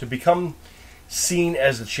best, to become seen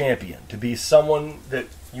as the champion, to be someone that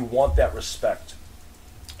you want that respect,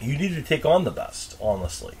 you need to take on the best,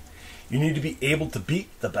 honestly. You need to be able to beat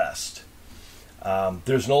the best.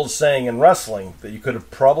 There's an old saying in wrestling that you could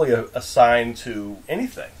have probably assigned to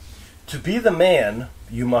anything. To be the man,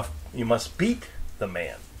 you must beat the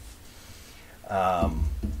man.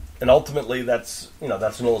 And ultimately, that's an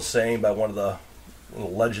old saying by one of the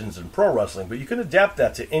legends in pro wrestling, but you can adapt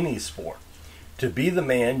that to any sport. To be the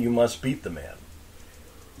man, you must beat the man.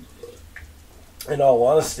 In all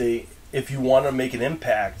honesty, if you want to make an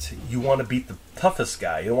impact, you want to beat the toughest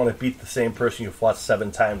guy. You don't want to beat the same person you fought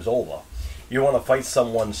 7 times over. You want to fight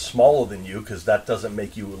someone smaller than you because that doesn't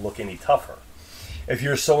make you look any tougher. If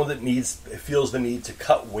you're someone that feels the need to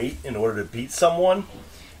cut weight in order to beat someone,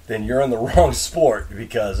 then you're in the wrong sport,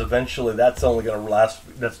 because eventually that's not going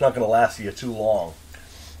to last you too long,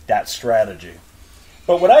 that strategy.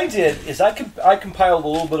 But what I did is I compiled a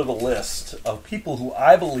little bit of a list of people who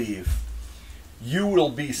I believe you will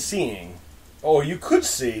be seeing, or you could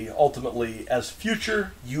see ultimately, as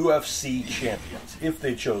future UFC champions, if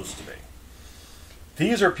they chose to be.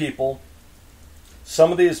 These are people,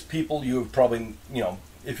 some of these people you have probably,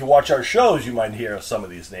 if you watch our shows, you might hear some of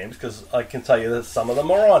these names, because I can tell you that some of them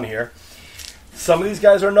are on here. Some of these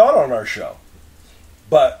guys are not on our show.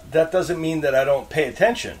 But that doesn't mean that I don't pay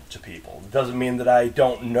attention to people. It doesn't mean that I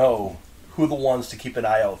don't know who the ones to keep an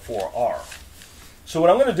eye out for are. So what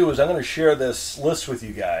I'm going to do is I'm going to share this list with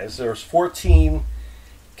you guys. There's 14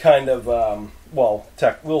 kind of,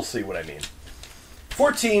 we'll see what I mean.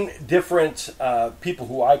 14 different people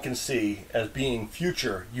who I can see as being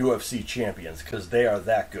future UFC champions, because they are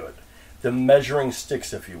that good. The measuring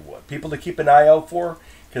sticks, if you would. People to keep an eye out for,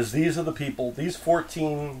 because these are the people, these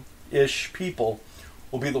 14-ish people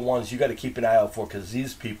will be the ones you got to keep an eye out for, because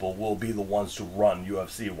these people will be the ones to run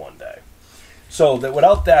UFC one day. So that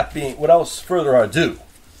without further ado,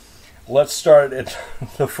 let's start at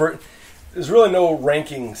the first. There's really no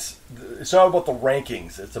rankings. It's not about the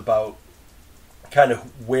rankings. It's about kind of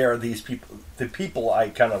where the people I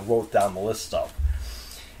kind of wrote down the list of.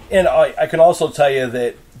 And I can also tell you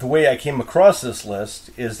that the way I came across this list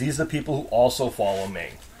is these are people who also follow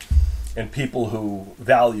me, and people who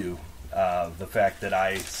value the fact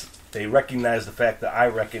that they recognize the fact that I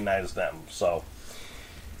recognize them. So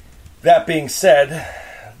that being said,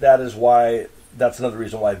 that's another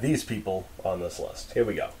reason why these people are on this list. Here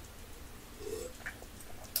we go.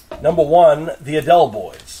 Number 1, the Adele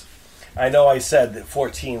Boys. I know I said that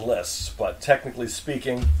 14 lists, but technically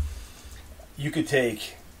speaking, you could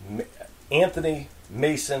take Anthony,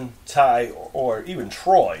 Mason, Ty, or even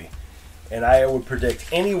Troy, and I would predict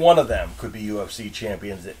any one of them could be UFC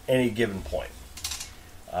champions at any given point.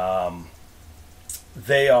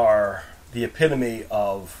 They are the epitome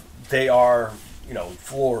of,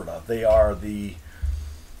 Florida. They are in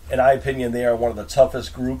my opinion, they are one of the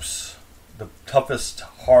toughest groups, the toughest,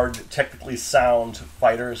 hard, technically sound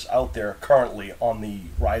fighters out there currently on the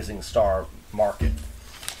rising star market.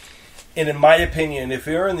 And in my opinion, if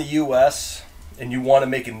you're in the U.S. and you want to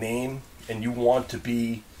make a name and you want to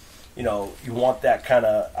be, you want that kind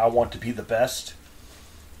of, I want to be the best,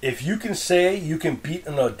 if you can say you can beat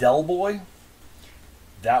an Adele boy,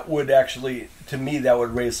 that would actually, to me, that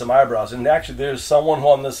would raise some eyebrows. And actually, there's someone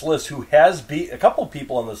on this list who has beat, a couple of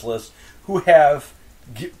people on this list who have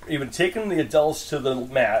even taken the Adeles to the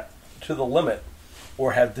mat, to the limit,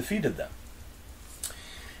 or have defeated them.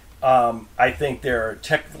 I think they're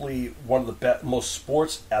technically one of the most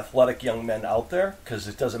sports athletic young men out there, because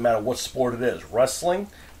it doesn't matter what sport it is. Wrestling,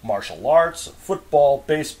 martial arts, football,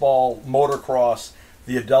 baseball, motocross.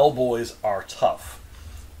 The Adele boys are tough.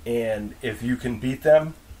 And if you can beat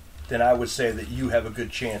them, then I would say that you have a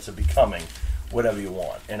good chance of becoming whatever you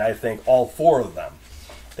want. And I think all 4 of them,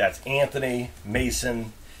 that's Anthony,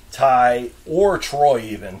 Mason, Ty, or Troy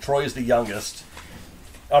even. Troy is the youngest.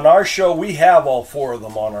 On our show, we have all 4 of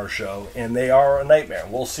them on our show, and they are a nightmare.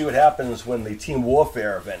 We'll see what happens when the Team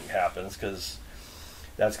Warfare event happens, because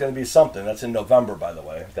that's going to be something. That's in November, by the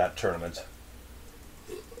way, that tournament.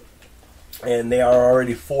 And they are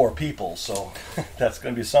already 4 people, so that's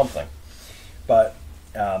going to be something. But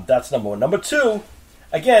that's number 1. Number 2,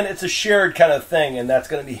 again, it's a shared kind of thing, and that's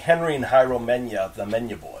going to be Henry and Jairo Mena of the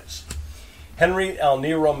Mena boys. Henry El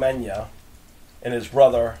Nero Mena and his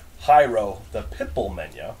brother Jairo, the Pitbull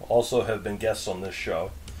Mena, also have been guests on this show,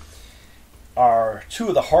 are 2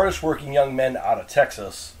 of the hardest working young men out of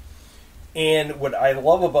Texas. And what I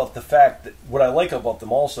like about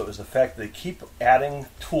them also is the fact that they keep adding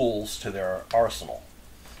tools to their arsenal.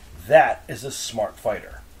 That is a smart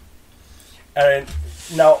fighter. And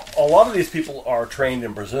now, a lot of these people are trained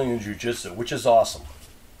in Brazilian Jiu-Jitsu, which is awesome.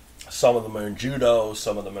 Some of them are in Judo,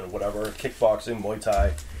 some of them in whatever, kickboxing, Muay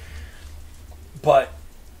Thai. But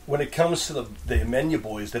when it comes to the Mena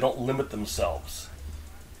boys, they don't limit themselves.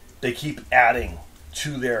 They keep adding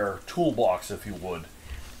to their toolbox, if you would.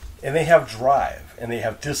 And they have drive, and they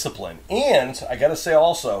have discipline. And, I gotta say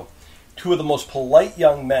also, 2 of the most polite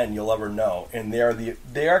young men you'll ever know. And they're the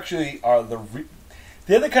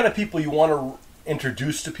kind of people you want to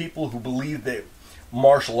introduce to people who believe that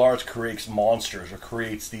martial arts creates monsters or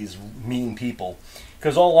creates these mean people.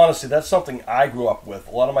 Because all honesty, that's something I grew up with.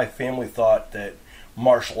 A lot of my family thought that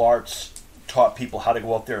martial arts taught people how to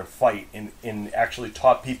go out there and fight, and actually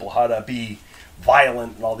taught people how to be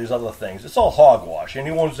violent and all these other things. It's all hogwash.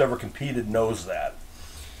 Anyone who's ever competed knows that.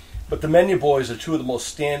 But the Mena boys are 2 of the most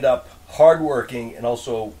stand-up, hard-working, and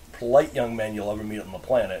also polite young men you'll ever meet on the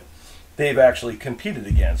planet. They've actually competed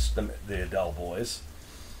against the Adele boys.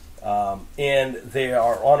 And they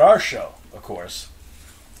are on our show, of course.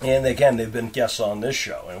 And again, they've been guests on this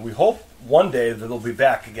show. And we hope one day that they'll be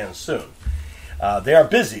back again soon. They are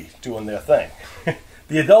busy doing their thing.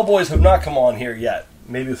 The Adele boys have not come on here yet.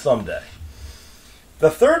 Maybe someday. The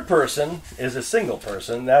 3rd person is a single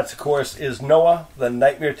person. That, of course, is Noah the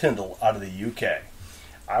Nightmare Tyndall out of the UK.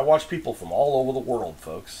 I watch people from all over the world,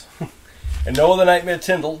 folks. And Noah the Nightmare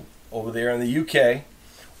Tyndall, over there in the UK,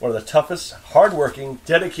 one of the toughest, hardworking,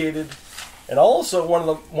 dedicated, and also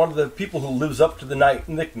one of the people who lives up to the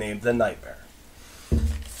nickname, the Nightmare.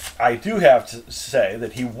 I do have to say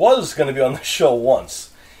that he was going to be on the show once,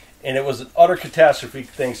 and it was an utter catastrophe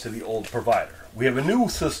thanks to the old provider. We have a new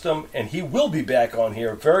system, and he will be back on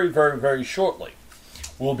here very, very, very shortly.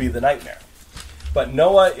 Will be the Nightmare. But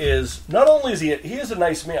Noah is, not only is he is a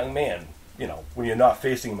nice young man, when you're not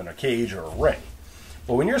facing him in a cage or a ring.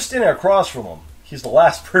 But when you're standing across from him, he's the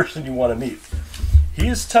last person you want to meet.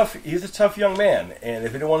 He's tough. He's a tough young man, and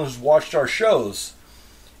if anyone who's watched our shows,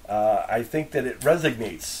 I think that it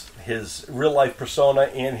resonates his real life persona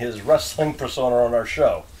and his wrestling persona on our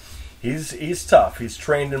show. He's tough. He's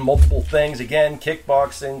trained in multiple things. Again,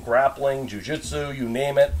 kickboxing, grappling, jiu-jitsu, you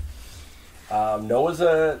name it.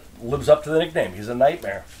 Noah lives up to the nickname. He's a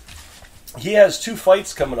nightmare. He has 2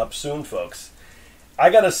 fights coming up soon, folks. I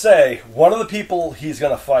gotta say, one of the people he's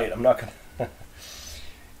gonna fight, I'm not gonna...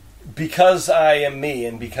 because I am me,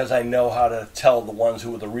 and because I know how to tell the ones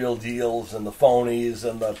who are the real deals and the phonies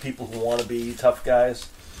and the people who want to be tough guys,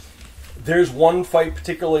 there's one fight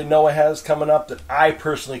particularly Noah has coming up that I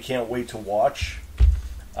personally can't wait to watch.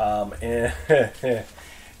 And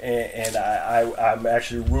I'm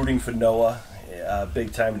actually rooting for Noah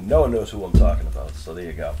big time. Noah knows who I'm talking about, so there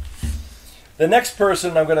you go. The next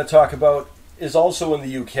person I'm going to talk about is also in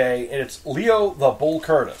the UK, and it's Leo the Bull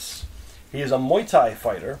Curtis. He is a Muay Thai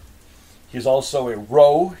fighter. He's also a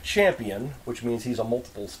row champion, which means he's a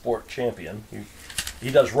multiple sport champion.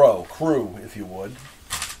 He does row, crew, if you would.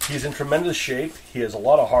 He's in tremendous shape. He has a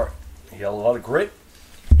lot of heart. He has a lot of grit.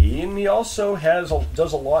 And he also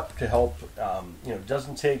does a lot to help,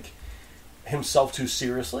 doesn't take himself too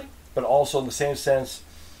seriously, but also in the same sense,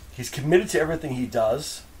 he's committed to everything he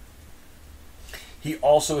does. He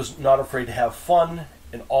also is not afraid to have fun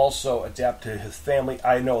and also adapt to his family.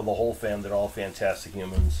 I know the whole family, they're all fantastic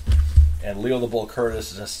humans. And Leo the Bull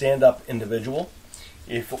Curtis is a stand-up individual,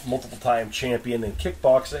 a multiple-time champion in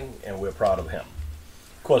kickboxing, and we're proud of him.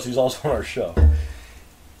 Of course, he's also on our show.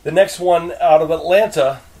 The next one out of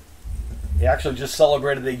Atlanta, he actually just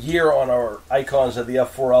celebrated a year on our Icons of the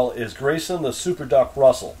F4L, is Grayson the Super Duck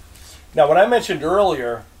Russell. Now, when I mentioned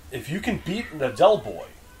earlier, if you can beat an Adele boy,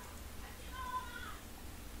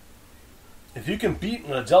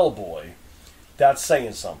 that's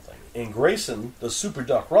saying something. And Grayson, the Super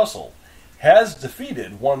Duck Russell, has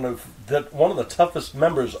defeated one of the toughest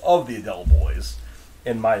members of the Adele Boys,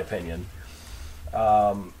 in my opinion.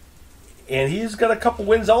 And he's got a couple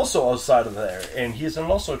wins also outside of there. And he's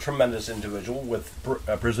also a tremendous individual with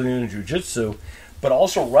Brazilian Jiu-Jitsu, but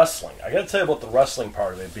also wrestling. I got to tell you about the wrestling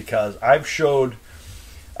part of it, because I've showed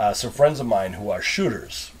some friends of mine who are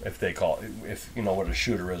shooters, if you know what a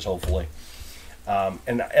shooter is, hopefully.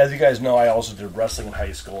 And as you guys know, I also did wrestling in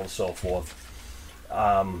high school and so forth.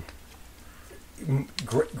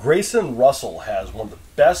 Grayson Russell has one of the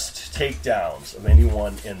best takedowns of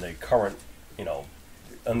anyone in the current,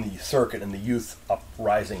 on the circuit, in the youth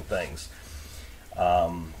uprising things.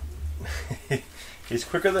 He's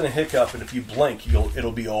quicker than a hiccup, and if you blink,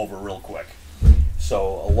 it'll be over real quick.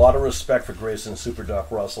 So a lot of respect for Grayson Super Duck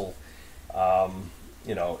Russell. And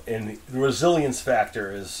the resilience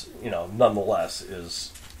factor is, nonetheless,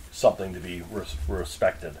 is something to be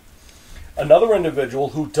respected. Another individual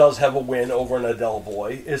who does have a win over an Adele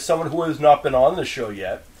boy is someone who has not been on the show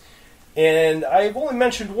yet. And I've only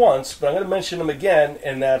mentioned once, but I'm going to mention him again,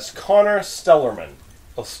 and that's Connor Stallman.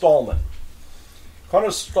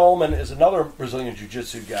 Connor Stallman is another Brazilian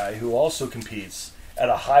Jiu-Jitsu guy who also competes at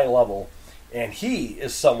a high level, and he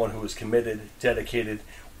is someone who is committed, dedicated,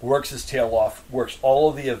 works his tail off, works all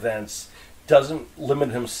of the events, doesn't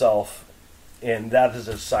limit himself, and that is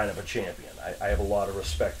a sign of a champion. I have a lot of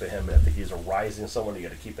respect for him. I think he's a rising someone you got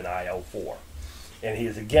to keep an eye out for. And he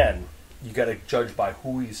is, again, you got to judge by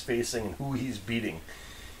who he's facing and who he's beating.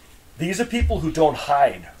 These are people who don't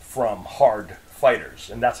hide from hard fighters,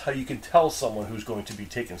 and that's how you can tell someone who's going to be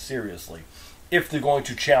taken seriously, if they're going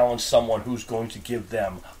to challenge someone who's going to give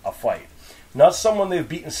them a fight. Not someone they've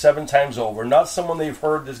beaten 7 times over, not someone they've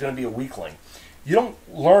heard there's going to be a weakling. You don't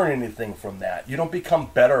learn anything from that. You don't become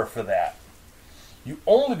better for that. You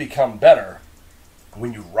only become better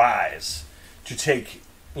when you rise to take,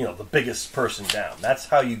 the biggest person down. That's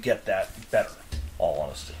how you get that better, all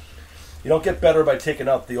honesty. You don't get better by taking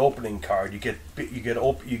out the opening card. You get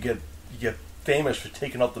famous for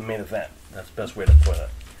taking out the main event. That's the best way to put it.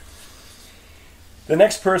 The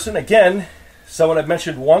next person, again, someone I've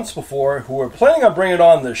mentioned once before, who we're planning on bringing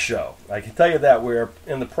on this show. I can tell you that we're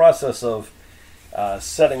in the process of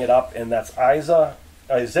setting it up, and that's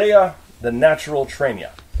Isaiah the Natural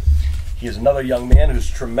Trainer. He is another young man who's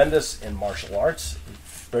tremendous in martial arts,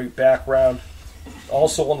 great background,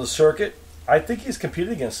 also on the circuit. I think he's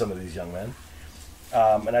competed against some of these young men,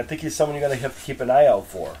 and I think he's someone you're going to have to keep an eye out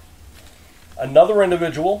for. Another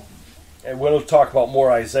individual, and we'll talk about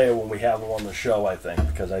more Isaiah when we have him on the show, I think,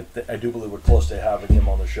 because I do believe we're close to having him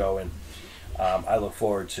on the show, and I look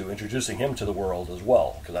forward to introducing him to the world as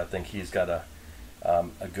well, because I think he's got a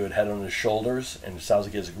good head on his shoulders, and it sounds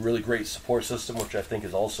like he has a really great support system, which I think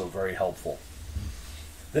is also very helpful.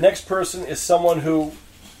 The next person is someone who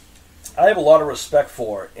I have a lot of respect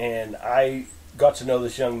for, and I got to know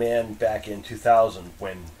this young man back in 2000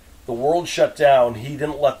 when the world shut down. He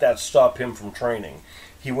didn't let that stop him from training.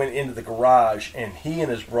 He went into the garage, and he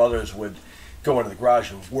and his brothers would go into the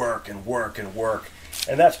garage and work and work and work,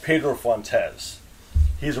 and that's Pedro Fontes.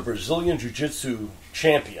 He's a Brazilian Jiu-Jitsu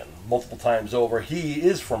champion multiple times over. He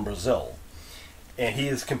is from Brazil, and he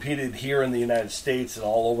has competed here in the United States and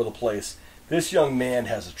all over the place. This young man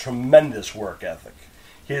has a tremendous work ethic.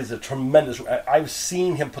 He is a tremendous... I've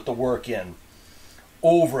seen him put the work in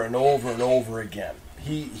over and over and over again.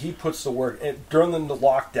 He puts the work... During the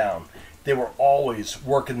lockdown, they were always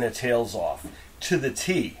working their tails off to the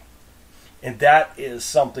T. And that is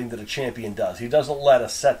something that a champion does. He doesn't let a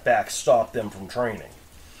setback stop them from training.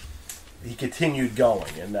 He continued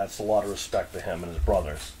going, and that's a lot of respect for him and his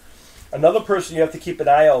brothers. Another person you have to keep an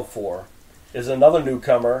eye out for is another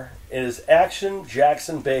newcomer, is Action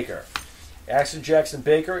Jackson Baker. Action Jackson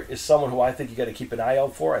Baker is someone who I think you got to keep an eye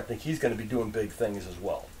out for. I think he's going to be doing big things as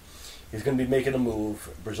well. He's going to be making a move,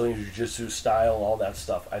 Brazilian Jiu-Jitsu style, all that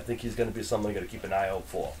stuff. I think he's going to be someone you got to keep an eye out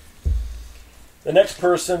for. The next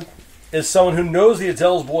person is someone who knows the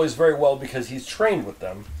Adele's boys very well because he's trained with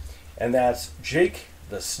them, and that's Jake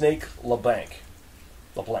the Snake LeBlanc.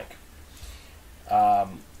 I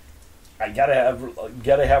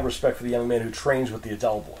gotta have respect for the young man who trains with the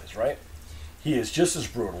Adele boys, right? He is just as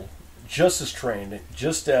brutal, just as trained,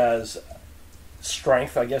 just as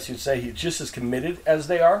strength, I guess you'd say. He's just as committed as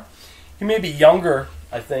they are. He may be younger,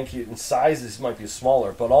 I think. In size, he might be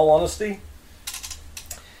smaller, but all honesty,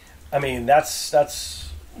 I mean,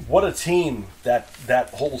 that's what a team that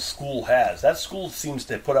whole school has. That school seems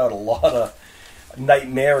to put out a lot of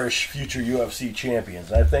nightmarish future UFC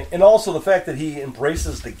champions, I think. And also the fact that he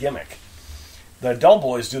embraces the gimmick. The Adele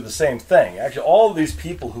boys do the same thing. Actually, all of these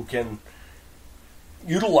people who can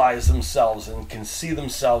utilize themselves and can see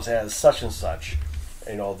themselves as such and such.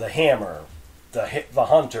 You know, the Hammer, the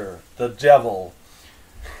Hunter, the Devil,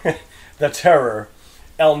 the Terror,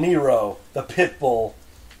 El Nero, the Pitbull,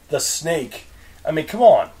 the Snake. I mean, come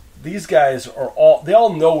on. These guys they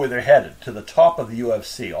all know where they're headed, to the top of the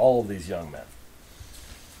UFC, all of these young men.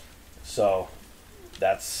 So,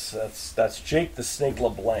 that's Jake the Snake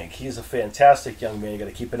LeBlanc. He's a fantastic young man. You got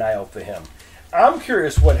to keep an eye out for him. I'm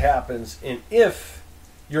curious what happens if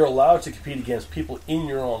you're allowed to compete against people in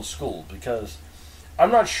your own school, because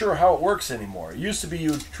I'm not sure how it works anymore. It used to be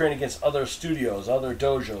you train against other studios, other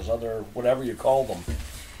dojos, other whatever you call them.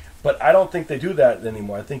 But I don't think they do that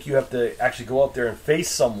anymore. I think you have to actually go out there and face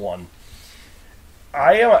someone.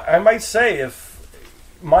 I might say, if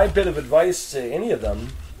my bit of advice to any of them,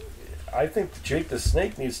 I think Jake the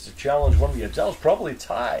Snake needs to challenge one of the adults, probably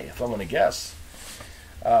Ty, if I'm going to guess.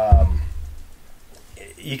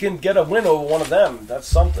 You can get a win over one of them. That's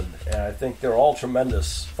something. And I think they're all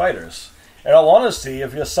tremendous fighters. In all honesty,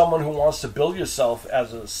 if you're someone who wants to build yourself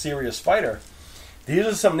as a serious fighter, these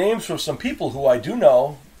are some names from some people who I do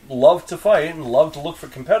know love to fight and love to look for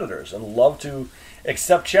competitors and love to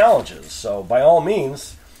accept challenges. So by all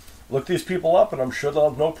means, look these people up, and I'm sure they'll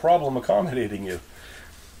have no problem accommodating you.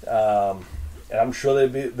 And I'm sure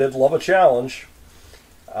they'd love a challenge.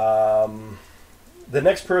 The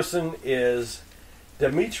next person is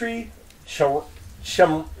Dmitry Chenkov.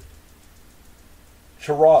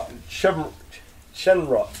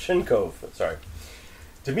 Sorry,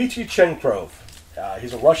 Dmitry Chenkov.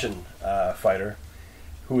 He's a Russian fighter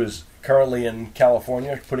who is currently in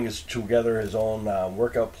California, putting together his own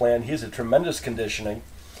workout plan. He's a tremendous conditioning.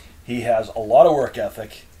 He has a lot of work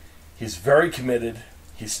ethic. He's very committed.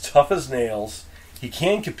 He's tough as nails. He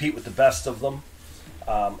can compete with the best of them.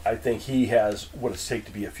 I think he has what it takes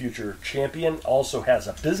to be a future champion. Also has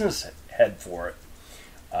a business head for it.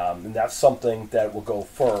 And that's something that will go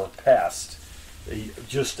far past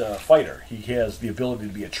just a fighter. He has the ability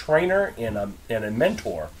to be a trainer and a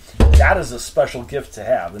mentor. That is a special gift to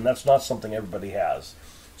have, and that's not something everybody has.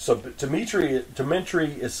 So Dmitry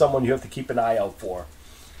is someone you have to keep an eye out for.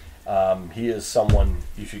 He is someone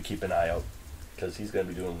you should keep an eye out, because he's going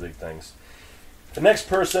to be doing big things. The next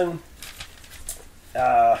person,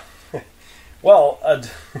 let's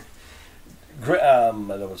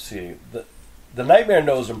see. The Nightmare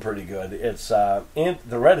knows him pretty good. It's the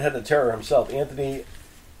Red-Headed Terror himself, Anthony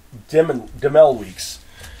Demelweeks.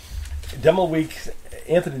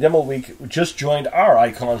 Anthony Demelweek just joined our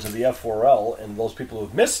Icons of the F4L, and those people who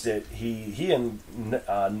have missed it, he and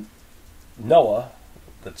Noah,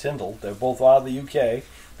 the Tyndall, they're both out of the UK.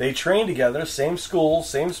 They train together, same school,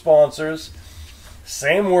 same sponsors,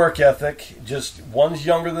 same work ethic. Just one's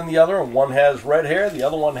younger than the other, and one has red hair. The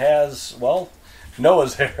other one has,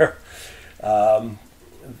 Noah's hair.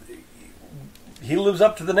 He lives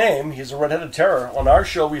up to the name. He's a Red-Headed Terror. On our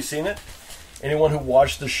show, we've seen it. Anyone who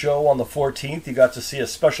watched the show on the 14th, you got to see a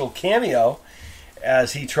special cameo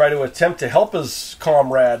as he tried to attempt to help his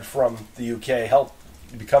comrade from the UK help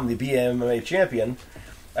become the BMMA champion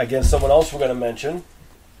against someone else we're going to mention.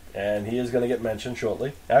 And he is going to get mentioned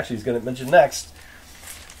shortly. Actually, he's going to mention next.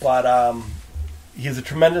 But he's a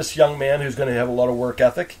tremendous young man who's going to have a lot of work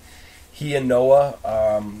ethic. He and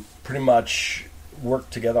Noah pretty much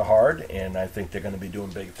work together hard, and I think they're going to be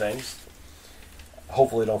doing big things.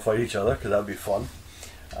 Hopefully they don't fight each other, because that would be fun.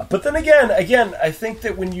 But then again, I think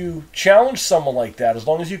that when you challenge someone like that, as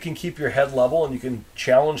long as you can keep your head level and you can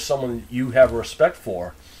challenge someone you have respect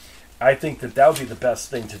for, I think that would be the best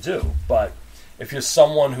thing to do. But if you're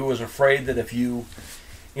someone who is afraid that if you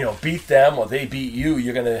beat them or they beat you,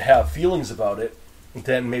 you're going to have feelings about it,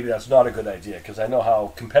 then maybe that's not a good idea, because I know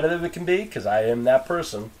how competitive it can be, because I am that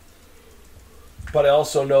person. But I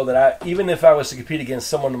also know that even if I was to compete against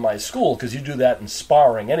someone in my school, because you do that in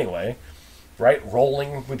sparring anyway, right?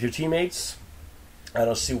 Rolling with your teammates, I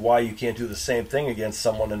don't see why you can't do the same thing against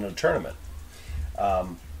someone in a tournament.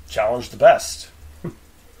 Challenge the best.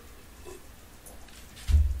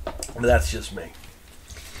 But that's just me.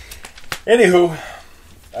 Anywho,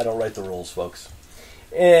 I don't write the rules, folks.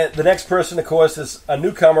 And the next person, of course, is a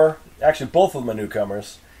newcomer. Actually, both of them are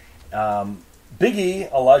newcomers. Big E,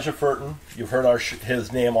 Elijah Furton. You've heard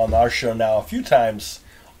his name on our show now a few times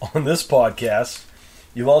on this podcast.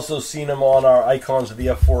 You've also seen him on our Icons of the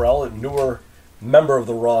F4L, a newer member of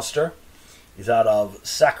the roster. He's out of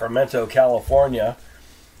Sacramento, California.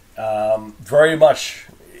 Very much,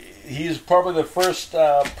 he's probably the first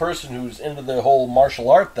person who's into the whole martial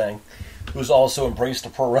art thing, who's also embraced the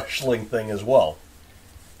pro wrestling thing as well,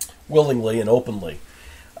 willingly and openly.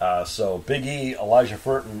 So Big E, Elijah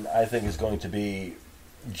Furton, I think is going to be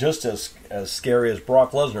just as scary as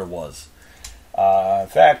Brock Lesnar was. In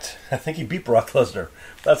fact, I think he beat Brock Lesnar.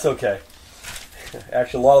 That's okay.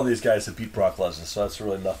 Actually, a lot of these guys have beat Brock Lesnar, so that's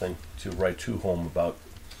really nothing to write too home about.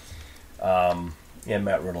 And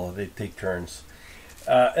Matt Riddle, they take turns.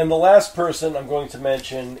 And the last person I'm going to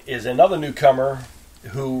mention is another newcomer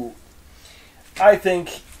who I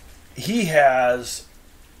think he has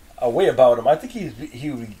a way about him. I think he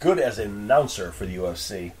would be good as an announcer for the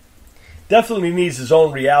UFC. Definitely needs his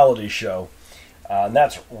own reality show. And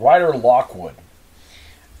that's Ryder Lockwood.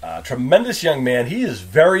 Tremendous young man. He is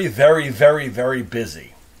very, very, very, very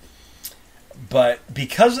busy. But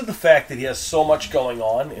because of the fact that he has so much going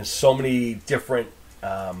on in so many different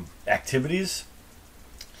activities,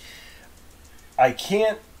 I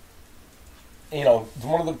can't,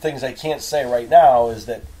 one of the things I can't say right now is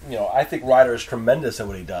that, I think Ryder is tremendous at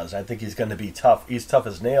what he does. I think he's going to be tough. He's tough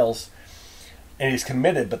as nails, and he's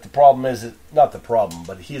committed. But the problem is, not the problem,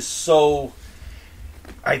 but he is so,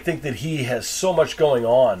 I think that he has so much going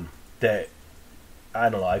on that, I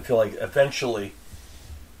don't know, I feel like eventually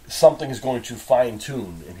something is going to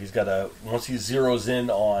fine-tune, and he's got to, once he zeroes in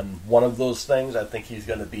on one of those things, I think he's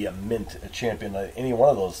going to be a champion at any one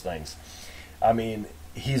of those things. I mean,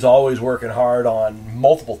 he's always working hard on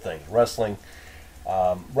multiple things: wrestling,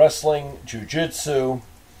 jiu-jitsu,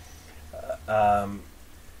 and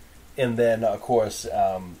then, of course,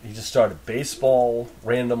 he just started baseball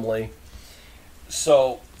randomly.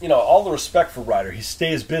 So, all the respect for Ryder. He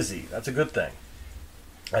stays busy. That's a good thing.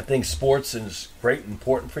 I think sports is great and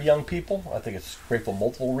important for young people. I think it's great for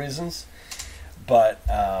multiple reasons. But,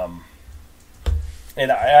 and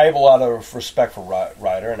I have a lot of respect for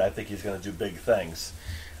Ryder, and I think he's going to do big things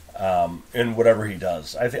in whatever he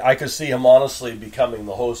does. I could see him honestly becoming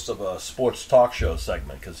the host of a sports talk show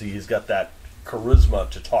segment, because he's got that charisma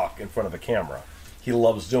to talk in front of a camera. He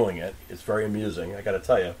loves doing it. It's very amusing, I got to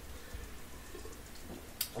tell you.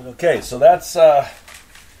 Okay, so that's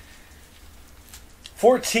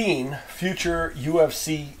 14 future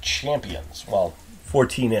UFC champions. Well,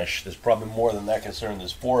 14-ish. There's probably more than that, considering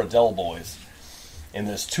there's 4 Adele boys and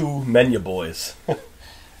there's 2 Menya boys.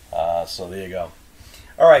 So there you go.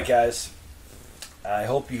 All right, guys. I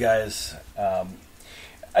hope you guys...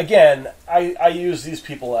 again, I use these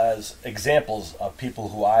people as examples of people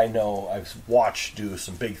who I know I've watched do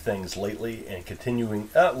some big things lately and continuing...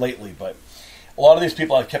 Not lately, but a lot of these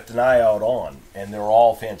people I've kept an eye out on, and they're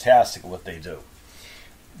all fantastic at what they do.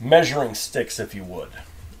 Measuring sticks, if you would.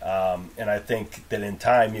 And I think that in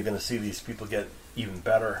time you're going to see these people get even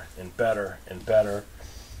better and better and better.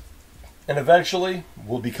 And eventually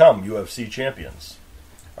will become UFC champions.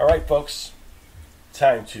 All right, folks.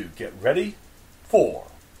 Time to get ready for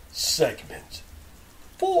segment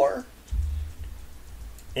 4.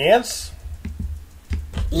 Ants?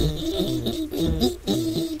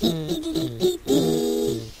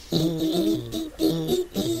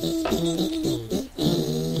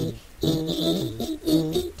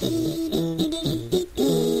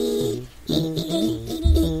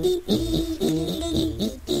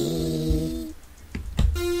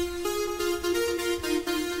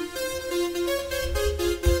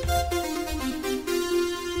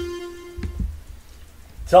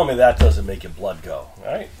 Tell me that doesn't make your blood go.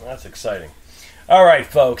 All right, that's exciting. All right,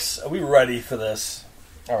 folks, are we ready for this?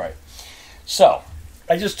 All right. So,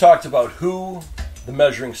 I just talked about who the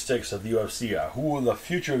measuring sticks of the UFC are, who the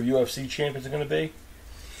future of UFC champions are going to be.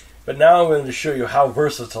 But now I'm going to show you how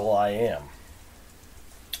versatile I am.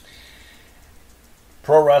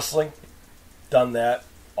 Pro wrestling, done that,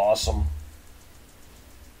 awesome.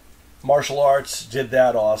 Martial arts, did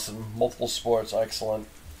that, awesome. Multiple sports, excellent.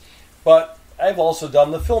 But I've also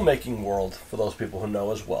done the filmmaking world, for those people who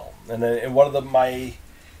know as well. And one of my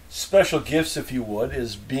special gifts, if you would,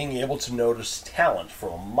 is being able to notice talent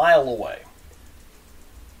from a mile away.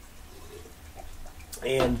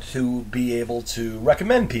 And to be able to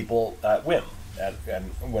recommend people at whim,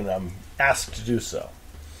 when I'm asked to do so.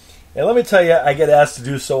 And let me tell you, I get asked to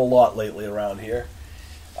do so a lot lately around here.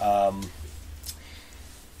 A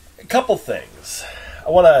couple things. I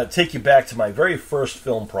want to take you back to my very first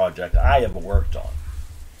film project I ever worked on.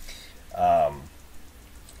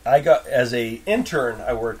 As an intern,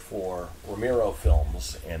 I worked for Ramiro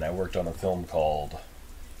Films, and I worked on a film called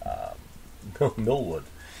Millwood.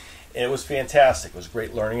 And it was fantastic. It was a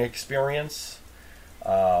great learning experience.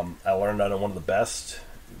 I learned under one of the best,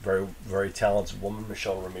 very, very talented woman,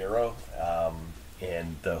 Michelle Ramiro,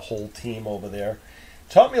 and the whole team over there.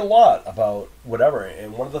 Taught me a lot about whatever,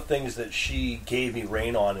 and one of the things that she gave me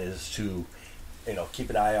rein on is to, keep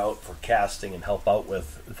an eye out for casting and help out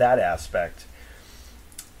with that aspect.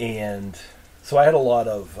 And so I had a lot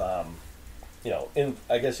of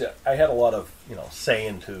I guess I had a lot of, say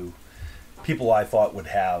into people I thought would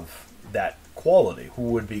have that quality, who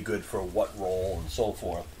would be good for what role and so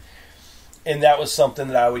forth. And that was something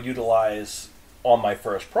that I would utilize on my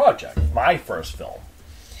first project, my first film.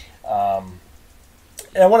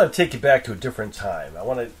 And I want to take you back to a different time.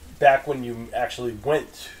 Back when you actually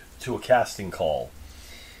went to a casting call.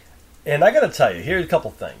 And I got to tell you, here's a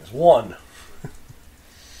couple things. One,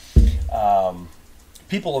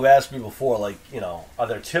 people have asked me before, like, are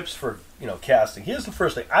there tips for, casting? Here's the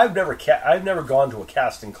first thing. I've never gone to a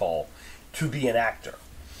casting call to be an actor.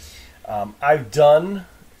 I've been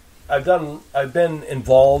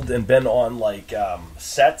involved and been on like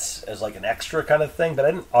sets as like an extra kind of thing, but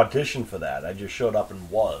I didn't audition for that. I just showed up and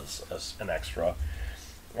was an extra.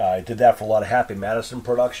 I did that for a lot of Happy Madison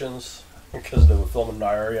productions because they were filming in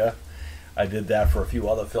our area. I did that for a few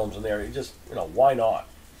other films in the area. Just, why not?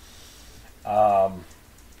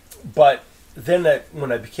 But then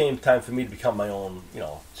when it became time for me to become my own,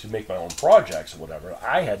 to make my own projects or whatever,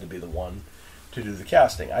 I had to be the one to do the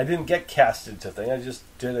casting. I didn't get casted to things. I just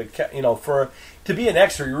did to be an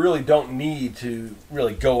extra, you really don't need to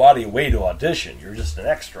really go out of your way to audition. You're just an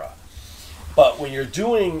extra. But when you're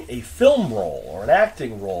doing a film role or an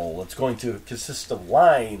acting role, it's going to consist of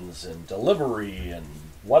lines and delivery and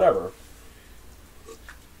whatever.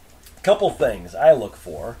 A couple things I look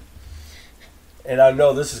for, and I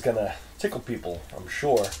know this is going to tickle people, I'm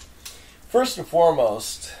sure. First and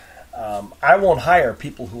foremost, I won't hire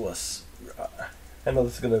people who are. I know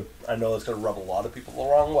it's gonna rub a lot of people the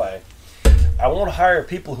wrong way. I won't hire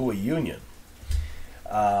people who are union,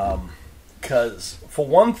 because for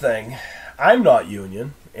one thing, I'm not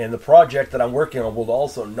union, and the project that I'm working on will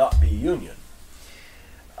also not be union.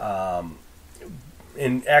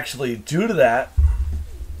 And actually, due to that,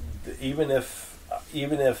 even if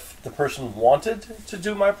the person wanted to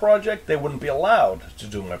do my project, they wouldn't be allowed to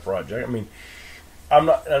do my project. I mean, I'm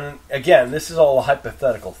not. And again, this is all a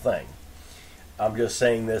hypothetical thing. I'm just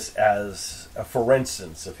saying this as a for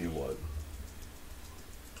instance, if you would.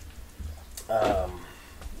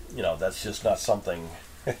 That's just not something.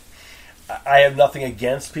 I have nothing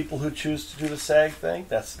against people who choose to do the SAG thing.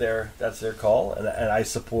 That's their call, and I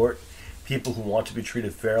support people who want to be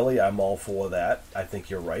treated fairly. I'm all for that. I think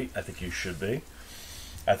you're right. I think you should be.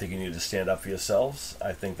 I think you need to stand up for yourselves.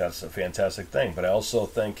 I think that's a fantastic thing. But I also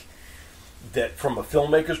think that from a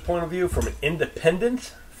filmmaker's point of view, from an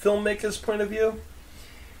independent filmmaker's point of view,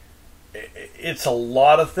 it's a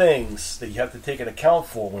lot of things that you have to take into account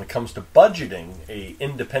for when it comes to budgeting a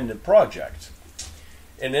independent project.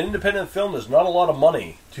 An independent film is not a lot of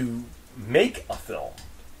money to make a film.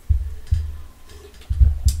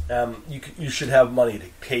 You should have money to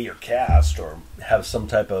pay your cast or have some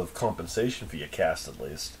type of compensation for your cast at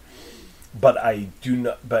least. But I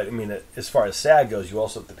mean, as far as SAG goes, you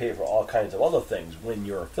also have to pay for all kinds of other things when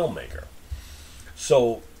you're a filmmaker.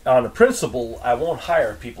 So, on a principle, I won't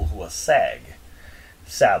hire people who are SAG.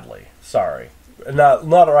 Sadly, sorry, not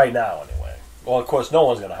right now anyway. Well, of course, no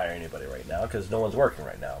one's going to hire anybody right now because no one's working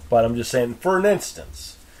right now. But I'm just saying, for an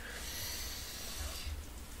instance.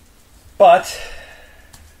 But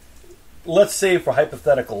let's say, for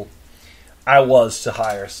hypothetical, I was to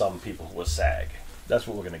hire some people who were SAG. That's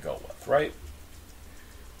what we're going to go with, right?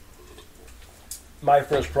 My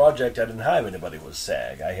first project, I didn't have anybody who was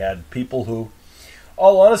SAG. I had people who,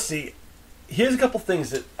 all honesty, here's a couple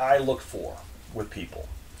things that I look for with people.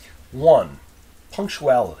 One,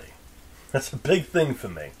 punctuality. That's a big thing for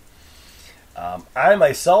me. I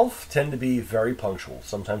myself tend to be very punctual,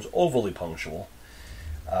 sometimes overly punctual.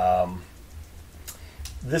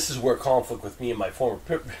 This is where conflict with me and my former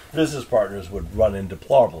business partners would run into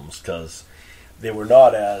problems because they were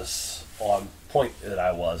not as on point that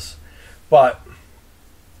I was. But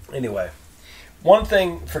anyway, one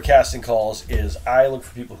thing for casting calls is I look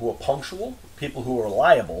for people who are punctual, people who are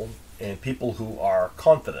reliable, and people who are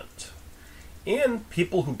confident, and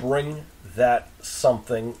people who bring that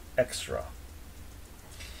something extra.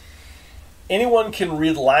 Anyone can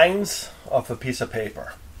read lines off a piece of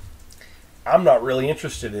paper. I'm not really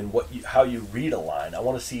interested in how you read a line. I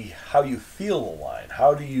want to see how you feel a line.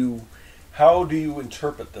 How do you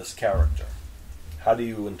interpret this character? How do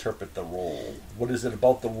you interpret the role? What is it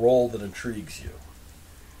about the role that intrigues you?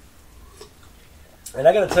 And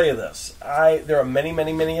I got to tell you this. There are many,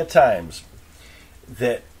 many, many a times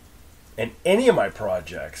that in any of my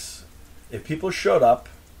projects, if people showed up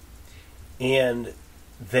and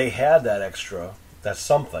they had that extra, that's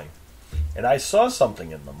something, and I saw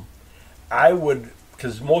something in them, I would,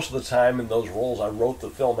 because most of the time in those roles I wrote the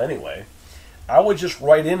film anyway, I would just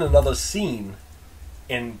write in another scene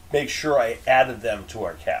and make sure I added them to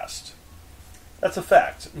our cast. That's a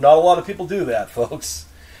fact. Not a lot of people do that, folks.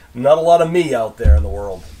 Not a lot of me out there in the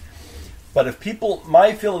world. But if people,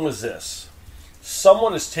 my feeling was this.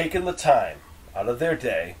 Someone has taken the time out of their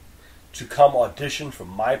day to come audition for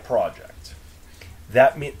my project.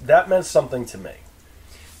 That meant something to me.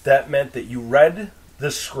 That meant that you read the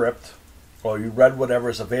script, or you read whatever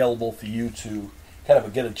is available for you to kind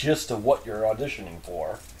of get a gist of what you're auditioning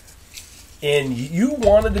for, and you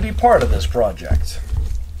wanted to be part of this project,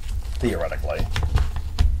 theoretically.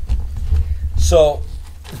 So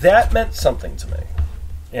that meant something to me.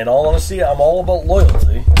 In all honesty, I'm all about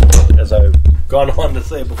loyalty, as I've gone on to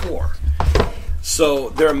say before. So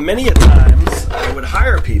there are many a times I would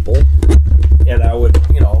hire people, and I would,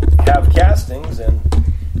 have castings, and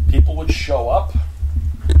people would show up,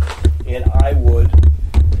 and I would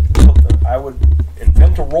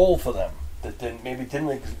invent a role for them that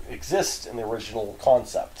didn't exist in the original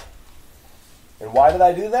concept. And why did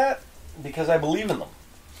I do that? Because I believe in them.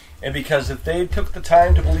 And because if they took the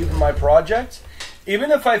time to believe in my project,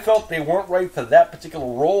 even if I felt they weren't right for that particular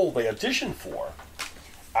role they auditioned for,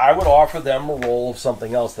 I would offer them a role of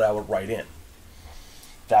something else that I would write in.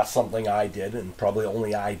 That's something I did, and probably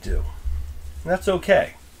only I do. And that's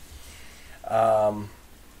okay.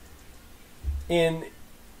 In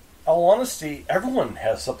all honesty, everyone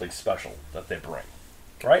has something special that they bring,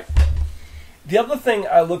 right? The other thing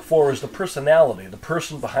I look for is the personality, the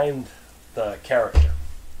person behind the character.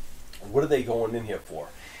 What are they going in here for?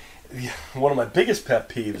 One of my biggest pet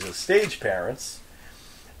peeves is stage parents.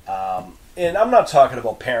 And I'm not talking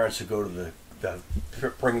about parents who go to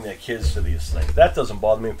bringing their kids to these things. That doesn't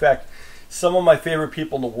bother me. In fact, some of my favorite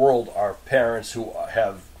people in the world are parents who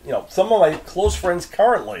have, some of my close friends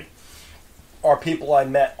currently are people I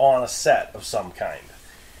met on a set of some kind.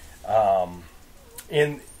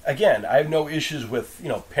 And again, I have no issues with,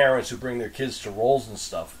 parents who bring their kids to roles and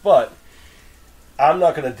stuff, but I'm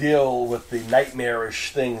not going to deal with the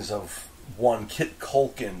nightmarish things of one Kit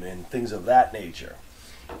Culkin and things of that nature.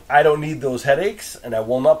 I don't need those headaches, and I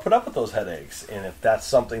will not put up with those headaches. And if that's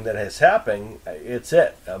something that has happened, it's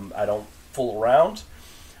it. I don't fool around.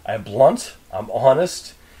 I'm blunt. I'm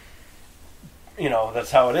honest.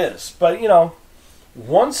 That's how it is. But,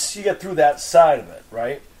 once you get through that side of it,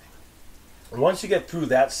 right? Once you get through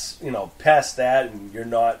that, past that, and you're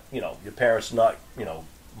not, your parents not,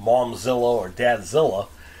 Momzilla or Dadzilla.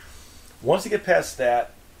 Once you get past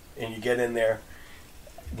that, and you get in there,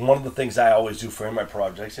 one of the things I always do for my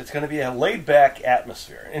projects, it's going to be a laid-back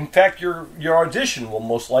atmosphere. In fact, your audition will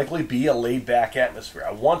most likely be a laid-back atmosphere.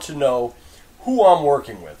 I want to know who I'm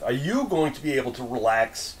working with. Are you going to be able to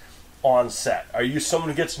relax on set? Are you someone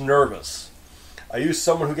who gets nervous? Are you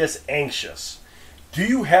someone who gets anxious? Do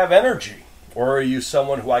you have energy? Or are you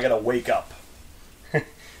someone who I got to wake up?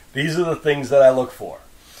 These are the things that I look for.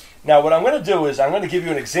 Now, what I'm going to do is I'm going to give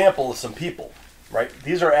you an example of some people, right?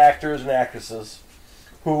 These are actors and actresses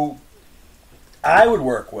who I would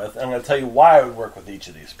work with, and I'm going to tell you why I would work with each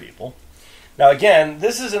of these people. Now, again,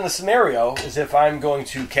 this is in a scenario as if I'm going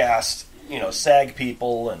to cast, SAG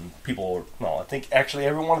people and people, I think actually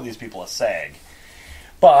every one of these people is SAG.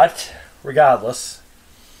 But, regardless,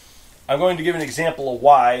 I'm going to give an example of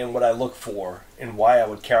why and what I look for and why I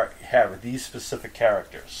would have these specific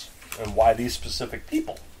characters and why these specific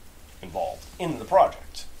people involved in the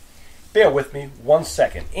project. Bear with me 1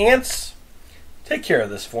 second. Ants, take care of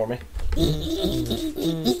this for me.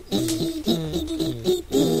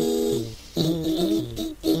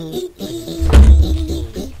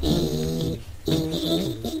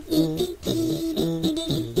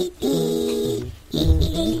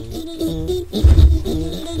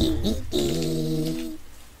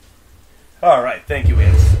 All right, thank you,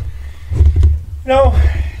 ants.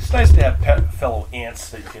 It's nice to have fellow ants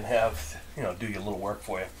that you can have, do your little work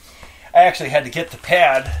for you. I actually had to get the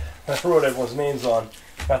pad that I wrote everyone's names on.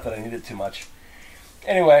 Not that I needed too much.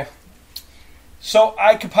 Anyway, so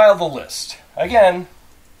I compiled the list. Again,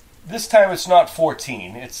 this time it's not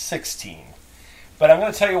 14, it's 16. But I'm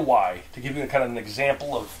going to tell you why, to give you kind of an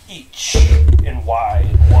example of each, and why,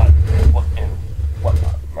 and what, and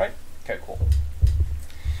whatnot, right? Okay, cool.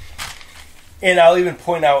 And I'll even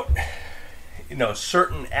point out,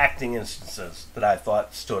 certain acting instances that I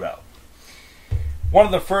thought stood out. One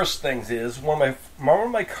of the first things is one of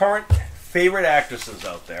my current favorite actresses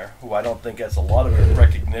out there, who I don't think gets a lot of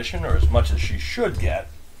recognition or as much as she should get,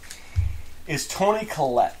 is Toni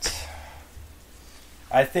Collette.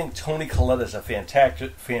 I think Toni Collette is a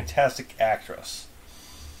fantastic actress.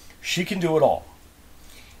 She can do it all.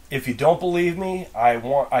 If you don't believe me, I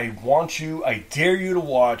dare you to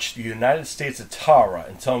watch The United States of Tara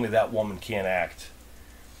and tell me that woman can't act.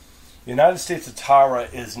 The United States of Tara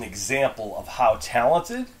is an example of how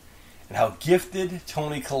talented and how gifted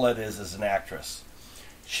Toni Collette is as an actress.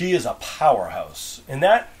 She is a powerhouse. In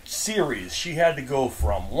that series, she had to go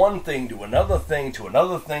from one thing to another thing to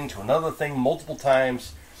another thing to another thing multiple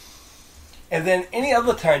times. And then any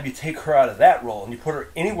other time you take her out of that role and you put her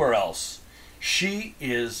anywhere else, she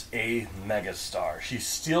is a megastar. She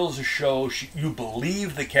steals the show. You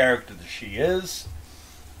believe the character that she is.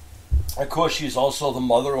 Of course, she's also the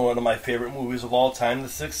mother of one of my favorite movies of all time, The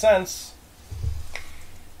Sixth Sense.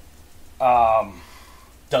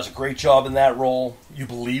 Does a great job in that role. You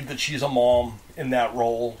believe that she's a mom in that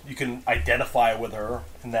role. You can identify with her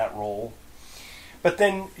in that role. But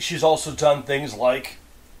then she's also done things like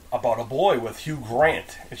About a Boy with Hugh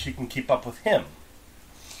Grant, and she can keep up with him.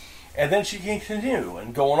 And then she can continue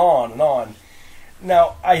and going on and on.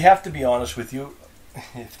 Now, I have to be honest with you.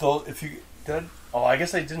 If you did, I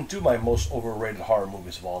guess I didn't do my most overrated horror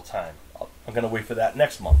movies of all time. I'm going to wait for that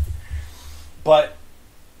next month. But,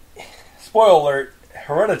 spoiler alert,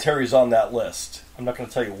 Hereditary's on that list. I'm not going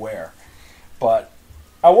to tell you where. But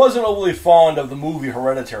I wasn't overly fond of the movie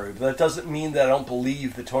Hereditary, but that doesn't mean that I don't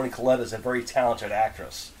believe that Toni Collette is a very talented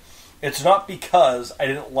actress. It's not because I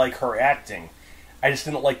didn't like her acting. I just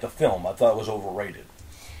didn't like the film. I thought it was overrated.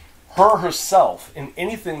 Her herself, in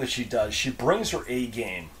anything that she does, she brings her A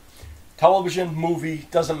game. Television, movie,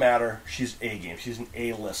 doesn't matter. She's A game. She's an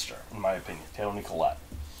A-lister, in my opinion, Toni Collette.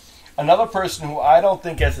 Another person who I don't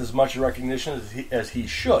think gets as much recognition as he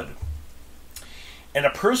should. And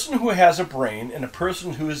a person who has a brain and a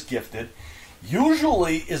person who is gifted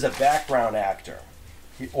usually is a background actor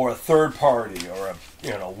or a third party or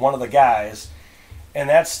one of the guys, and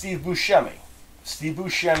that's Steve Buscemi. Steve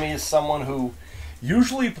Buscemi is someone who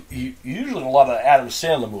usually in a lot of Adam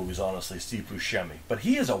Sandler movies, honestly, Steve Buscemi. But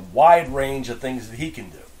he has a wide range of things that he can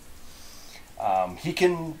do. He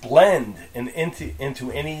can blend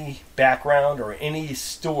into any background or any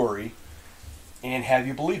story and have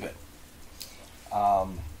you believe it.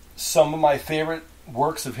 Some of my favorite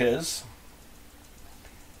works of his,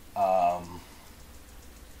 I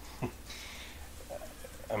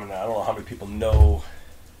don't know how many people know.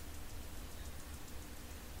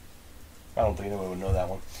 I don't think anyone would know that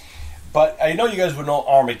one. But I know you guys would know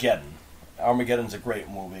Armageddon. Armageddon's a great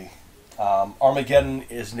movie. Armageddon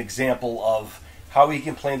is an example of how he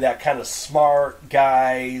can play that kind of smart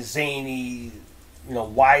guy, zany,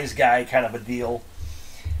 wise guy kind of a deal.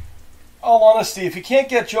 All honesty, if you can't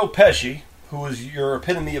get Joe Pesci, who is your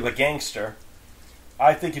epitome of a gangster,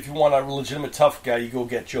 I think if you want a legitimate tough guy, you go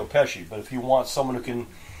get Joe Pesci. But if you want someone who can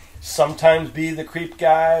sometimes be the creep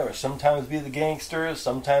guy, or sometimes be the gangster,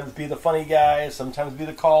 sometimes be the funny guy, sometimes be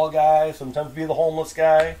the call guy, sometimes be the homeless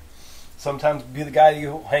guy, sometimes be the guy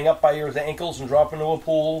you hang up by your ankles and drop into a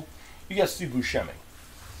pool, you get Steve Buscemi.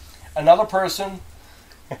 Another person,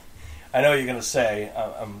 I know you're going to say,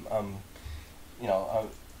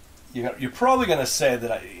 you're probably going to say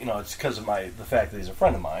that it's because of the fact that he's a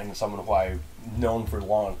friend of mine and someone who I've known for a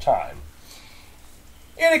long time.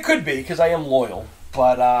 And it could be because I am loyal,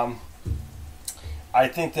 but I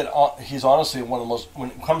think that he's honestly one of the most,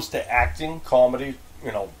 when it comes to acting, comedy,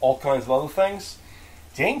 all kinds of other things,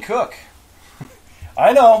 Dane Cook.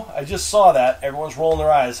 I know, I just saw that. Everyone's rolling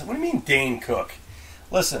their eyes. What do you mean Dane Cook?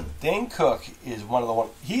 Listen, Dane Cook is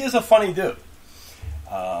he is a funny dude.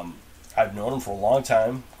 I've known him for a long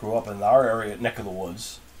time. Grew up in our area, neck of the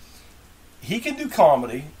woods. He can do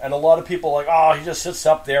comedy, and a lot of people are like, he just sits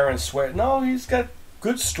up there and swears. No, he's got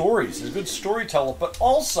good stories. He's a good storyteller. But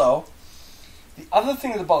also, the other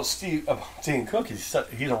thing about Dane Cook is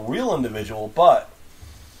he's a real individual, but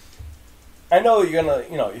I know you're going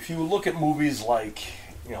to, if you look at movies like,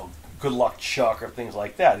 Good Luck Chuck or things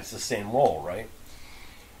like that, it's the same role, right?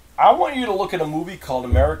 I want you to look at a movie called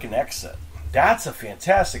American Exit. That's a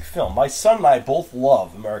fantastic film. My son and I both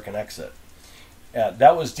love American Exit.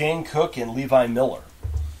 That was Dane Cook and Levi Miller.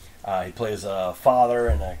 He plays a father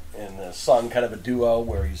and a son, kind of a duo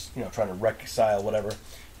where he's trying to reconcile whatever.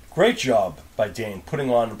 Great job by Dane putting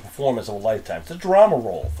on a performance of a lifetime. It's a drama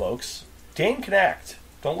role, folks. Dane can act.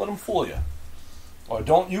 Don't let him fool you. Or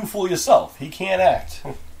don't you fool yourself. He can't act.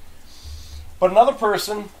 But another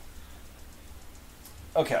person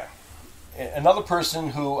who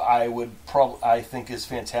I think is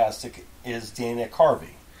fantastic is Dana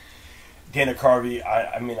Carvey. Dana Carvey,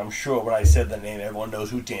 I'm sure when I said that name, everyone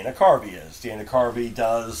knows who Dana Carvey is. Dana Carvey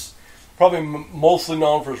does, probably mostly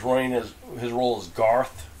known for his role as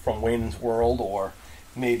Garth from Wayne's World, or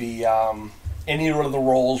maybe any one of the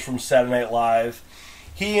roles from Saturday Night Live.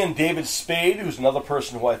 He and David Spade, who's another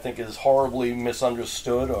person who I think is horribly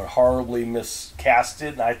misunderstood or horribly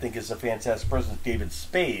miscasted, and I think is a fantastic person, David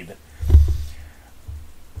Spade,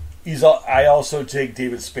 I also take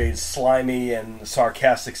David Spade's slimy and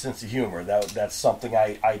sarcastic sense of humor. That's something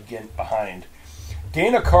I get behind.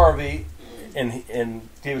 Dana Carvey and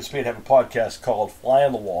David Spade have a podcast called Fly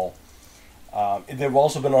on the Wall. They've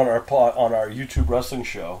also been on our YouTube wrestling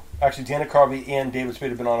show. Actually, Dana Carvey and David Spade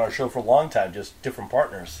have been on our show for a long time, just different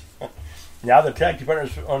partners. Now they're tag team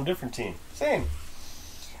partners on a different team. Same.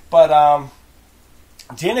 But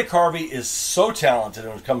Dana Carvey is so talented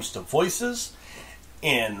when it comes to voices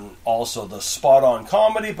and also the spot-on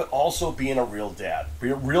comedy, but also being a real dad,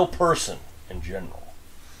 real person in general.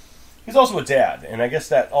 He's also a dad, and I guess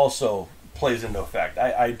that also plays into effect.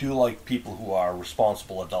 I do like people who are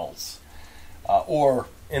responsible adults. Or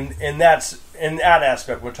in that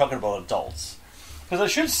aspect, we're talking about adults. Because I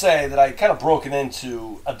should say that I kind of broke it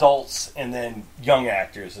into adults and then young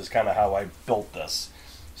actors is kind of how I built this.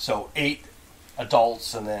 So 8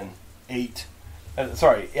 adults and then 8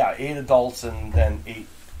 adults and then 8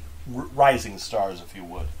 rising stars, if you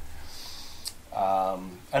would.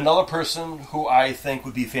 Another person who I think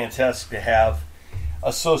would be fantastic to have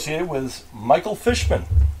associated with Michael Fishman.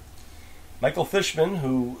 Michael Fishman,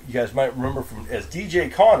 who you guys might remember from as DJ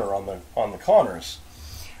Connor on the Connors.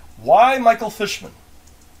 Why Michael Fishman?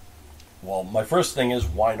 Well, my first thing is,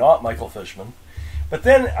 why not Michael Fishman? But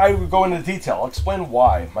then I would go into detail. I'll explain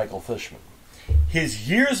why Michael Fishman. His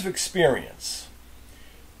years of experience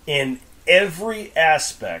in every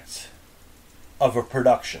aspect of a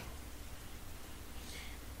production.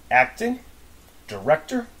 Acting,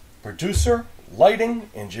 director, producer,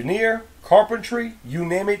 lighting, engineer, carpentry, you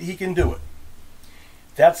name it, he can do it.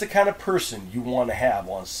 That's the kind of person you want to have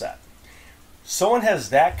on set. Someone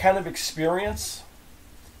has that kind of experience,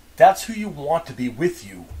 that's who you want to be with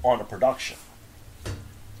you on a production.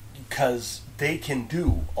 Because they can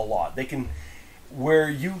do a lot. They can, where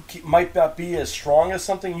you might not be as strong as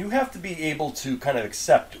something, you have to be able to kind of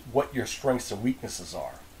accept what your strengths and weaknesses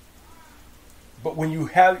are. But when you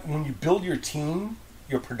build your team,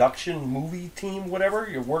 your production, movie team, whatever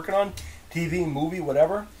you're working on, TV, movie,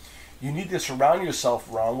 whatever, you need to surround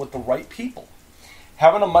yourself around with the right people.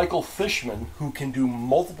 Having a Michael Fishman who can do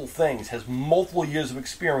multiple things, has multiple years of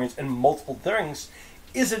experience in multiple things,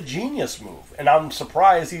 is a genius move. And I'm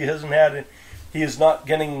surprised he is not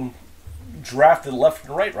getting drafted left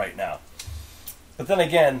and right now. But then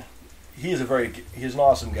again, he's an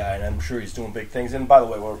awesome guy, and I'm sure he's doing big things. And by the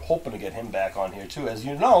way, we're hoping to get him back on here too. As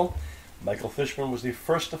you know, Michael Fishman was the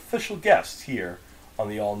first official guest here on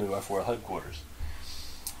the all-new F4L Headquarters.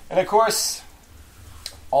 And of course,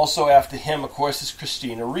 also after him, of course, is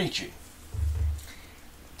Christina Ricci.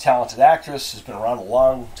 Talented actress, has been around a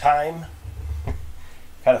long time.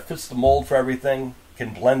 Kind of fits the mold for everything,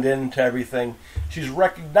 can blend into everything. She's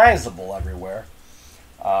recognizable everywhere.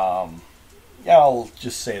 I'll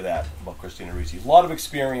just say that about Christina Ricci. A lot of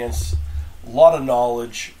experience, a lot of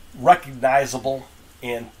knowledge, recognizable,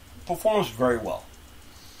 and performs very well.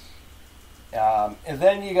 And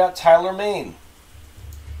then you got Tyler Mane.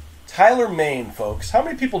 Tyler Mane, folks. How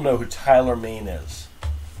many people know who Tyler Mane is?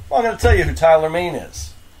 Well, I'm going to tell you who Tyler Mane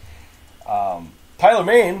is. Tyler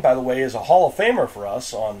Mane, by the way, is a Hall of Famer for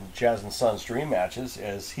us on Jazz and Sons Dream Matches,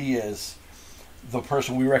 as he is the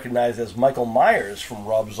person we recognize as Michael Myers from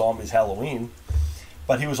Rob Zombie's Halloween.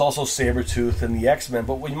 But he was also Sabretooth in the X-Men.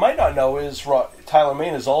 But what you might not know is Tyler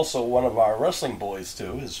Mane is also one of our wrestling boys,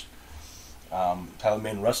 too. Tyler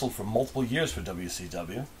Mane wrestled for multiple years for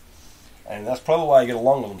WCW. And that's probably why I get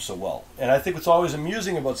along with him so well. And I think what's always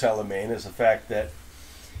amusing about Tyler Mane is the fact that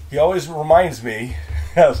he always reminds me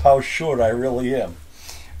of how short I really am.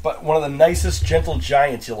 But one of the nicest, gentle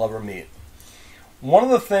giants you'll ever meet. One of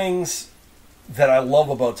the things that I love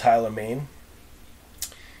about Tyler Mane,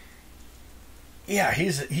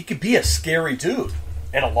 he could be a scary dude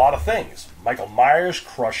in a lot of things. Michael Myers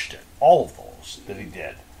crushed it. All of those that he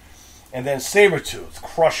did. And then Sabretooth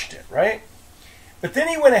crushed it, right? But then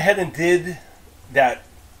he went ahead and did that.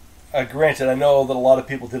 Granted, I know that a lot of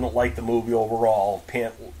people didn't like the movie overall,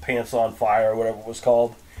 Pants on Fire, or whatever it was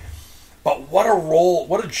called. But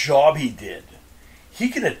what a job he did. He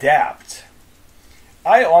can adapt.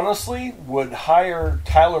 I honestly would hire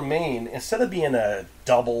Tyler Mane, instead of being a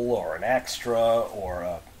double or an extra or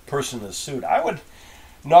a person in a suit, I would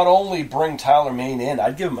not only bring Tyler Mane in,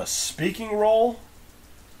 I'd give him a speaking role,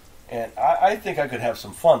 and I think I could have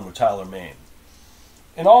some fun with Tyler Mane.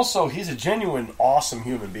 And also, he's a genuine, awesome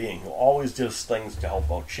human being who always does things to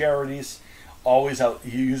help out charities.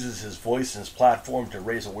 He uses his voice and his platform to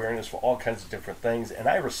raise awareness for all kinds of different things. And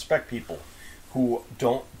I respect people who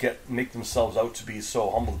don't make themselves out to be so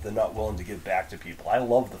humble that they're not willing to give back to people. I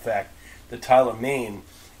love the fact that Tyler Mane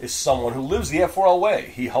is someone who lives the F4L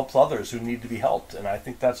way. He helps others who need to be helped, and I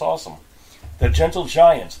think that's awesome. The gentle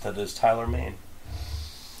giant that is Tyler Mane.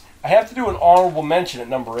 I have to do an honorable mention at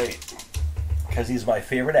number 8 because he's my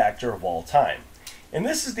favorite actor of all time. And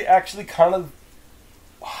this is actually kind of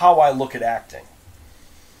how I look at acting.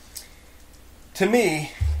 To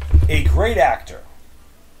me, a great actor,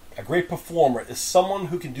 a great performer, is someone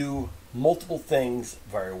who can do multiple things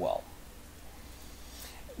very well.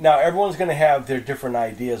 Now, everyone's going to have their different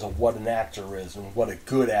ideas of what an actor is and what a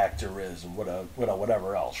good actor is and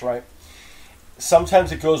whatever else, right?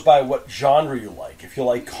 Sometimes it goes by what genre you like. If you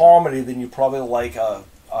like comedy, then you probably like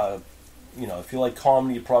if you like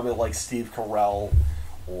comedy, you probably like Steve Carell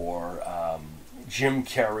or Jim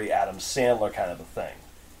Carrey, Adam Sandler kind of a thing,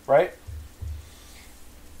 right?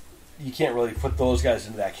 You can't really put those guys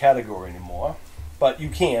into that category anymore, but you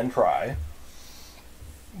can try.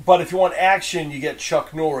 But if you want action, you get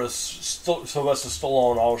Chuck Norris, Sylvester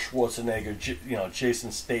Stallone, Arnold Schwarzenegger,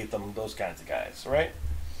 Jason Statham, those kinds of guys, right?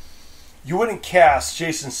 You wouldn't cast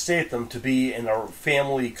Jason Statham to be in a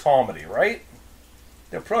family comedy, right?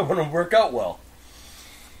 That probably wouldn't work out well.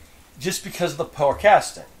 Just because of the poor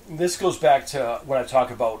casting. This goes back to when I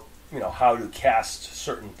talk about, how to cast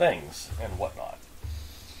certain things and whatnot.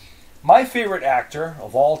 My favorite actor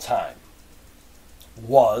of all time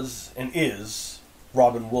was and is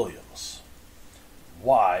Robin Williams.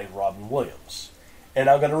 Why Robin Williams? And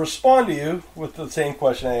I'm going to respond to you with the same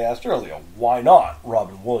question I asked earlier. Why not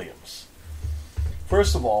Robin Williams?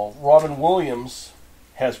 First of all, Robin Williams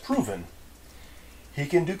has proven he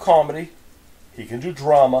can do comedy, he can do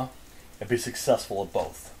drama, and be successful at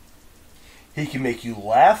both. He can make you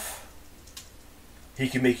laugh, he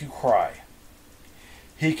can make you cry.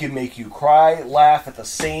 He can make you cry, laugh at the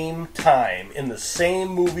same time in the same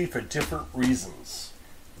movie for different reasons.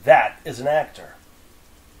 That is an actor.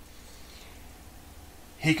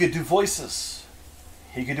 He could do voices.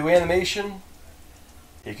 He could do animation.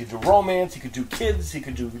 He could do romance. He could do kids. He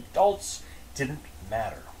could do adults. Didn't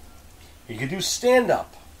matter. He could do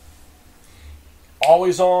stand-up.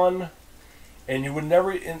 Always on. And you would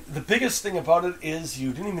never... And the biggest thing about it is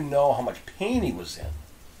you didn't even know how much pain he was in.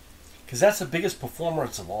 Because that's the biggest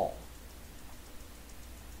performance of all.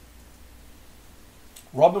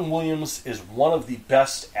 Robin Williams is one of the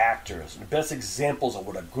best actors, the best examples of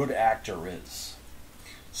what a good actor is.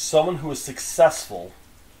 Someone who is successful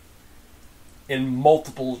in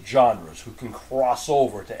multiple genres, who can cross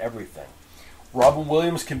over to everything. Robin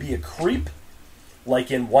Williams can be a creep,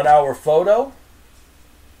 like in 1 Hour Photo.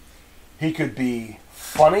 He could be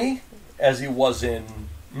funny, as he was in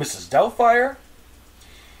Mrs. Doubtfire.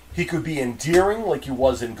 He could be endearing, like he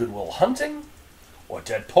was in Good Will Hunting, or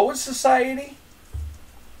Dead Poets Society.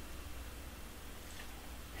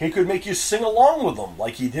 He could make you sing along with him,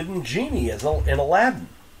 like he did in Genie in Aladdin.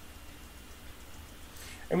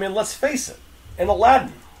 I mean, let's face it, in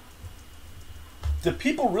Aladdin, do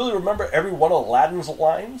people really remember every one of Aladdin's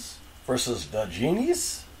lines versus the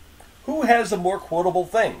Genie's? Who has the more quotable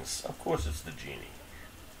things? Of course it's the Genie.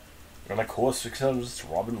 And of course it's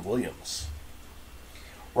Robin Williams.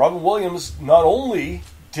 Robin Williams not only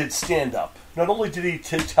did stand-up, not only did he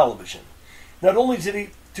do television, not only did he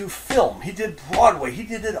do film, he did Broadway, he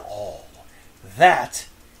did it all. That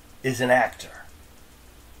is an actor.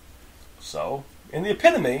 So, in the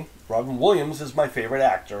epitome, Robin Williams is my favorite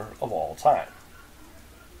actor of all time.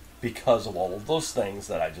 Because of all of those things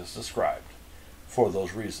that I just described. For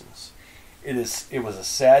those reasons. It was a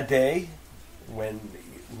sad day when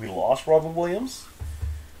we lost Robin Williams.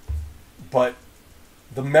 But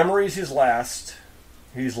the memories he's and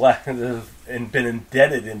been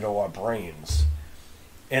indebted into our brains,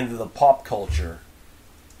 into the pop culture,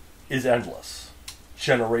 is endless,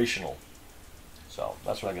 generational. So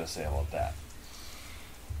that's what I'm going to say about that.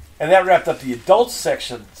 And that wrapped up the adult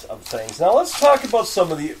sections of things. Now let's talk about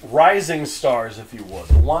some of the rising stars, if you would,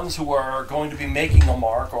 the ones who are going to be making a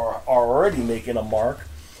mark or are already making a mark,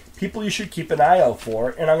 people you should keep an eye out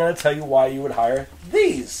for, and I'm going to tell you why you would hire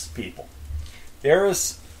these people. There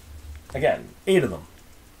is, again, 8 of them.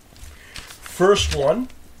 First one,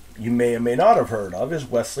 you may or may not have heard of, is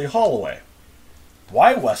Wesley Holloway.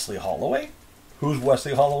 Why Wesley Holloway? Who's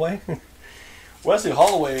Wesley Holloway? Wesley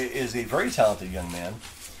Holloway is a very talented young man.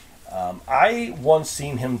 I once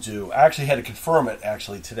seen him do, I actually had to confirm it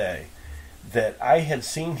actually today, that I had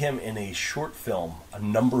seen him in a short film a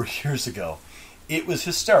number of years ago. It was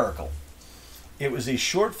hysterical. It was a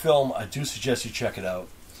short film. I do suggest you check it out.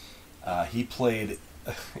 He played,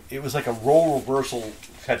 it was like a role reversal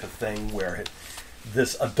type of thing where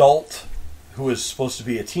this adult who is supposed to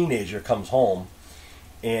be a teenager comes home,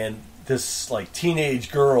 and this like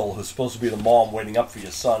teenage girl who's supposed to be the mom waiting up for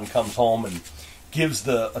your son comes home and gives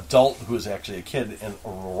the adult, who is actually a kid, a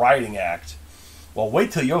writing act. Well,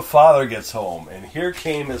 wait till your father gets home. And here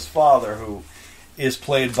came his father, who is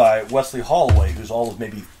played by Wesley Holloway, who's almost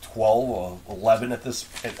maybe 12 or 11 at this.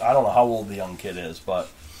 I don't know how old the young kid is, but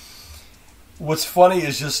what's funny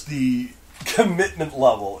is just the commitment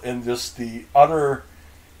level and just the utter.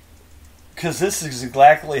 Because this is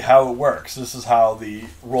exactly how it works. This is how the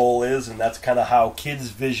role is, and that's kind of how kids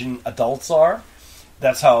vision adults are.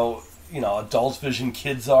 That's how, adults vision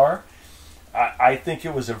kids are. I think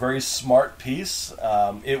it was a very smart piece.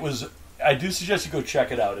 I do suggest you go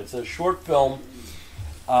check it out. It's a short film.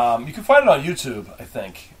 You can find it on YouTube, I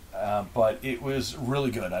think. But it was really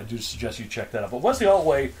good. I do suggest you check that out. But Wesley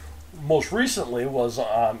Holloway, most recently, was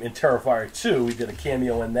in Terrifier 2. He did a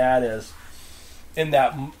cameo in that as in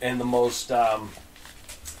the most one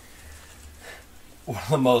of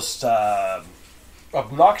the most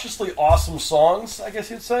obnoxiously awesome songs, I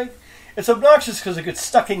guess you'd say. It's obnoxious because it gets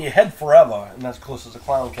stuck in your head forever, and that's close as a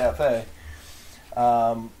Clown Cafe.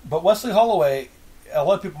 But Wesley Holloway, a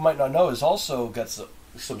lot of people might not know, has also got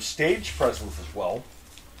some stage presence as well,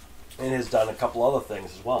 and has done a couple other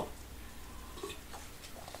things as well.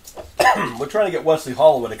 We're trying to get Wesley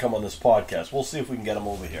Holloway to come on this podcast. We'll see if we can get him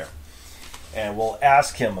over here. And we'll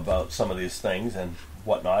ask him about some of these things and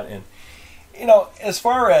whatnot. And, as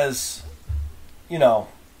far as,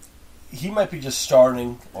 he might be just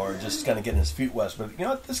starting or just kind of getting his feet wet. But,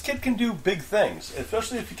 this kid can do big things,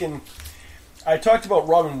 especially if he can. I talked about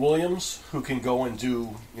Robin Williams, who can go and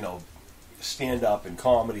do, stand-up and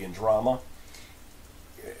comedy and drama.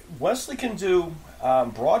 Wesley can do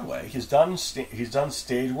Broadway. He's done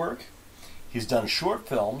stage work. He's done short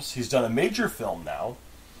films. He's done a major film now.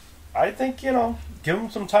 I think, give him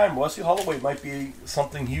some time. Wesley Holloway might be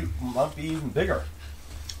something might be even bigger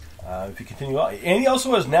if you continue on. And he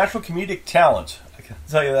also has natural comedic talent. I can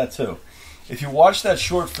tell you that, too. If you watch that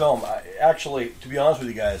short film, actually, to be honest with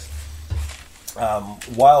you guys, a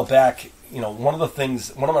while back, one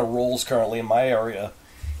of my roles currently in my area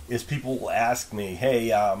is people will ask me,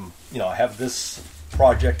 hey, I have this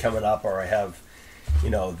project coming up, or I have,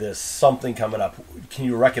 this something coming up. Can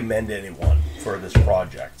you recommend anyone for this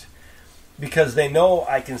project? Because they know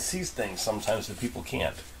I can see things sometimes that people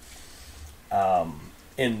can't.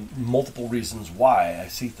 And multiple reasons why I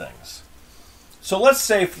see things. So let's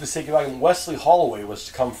say, for the sake of argument, Wesley Holloway was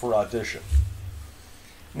to come for an audition.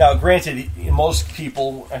 Now, granted, most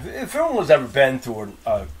people, if everyone has ever been through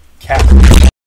a casting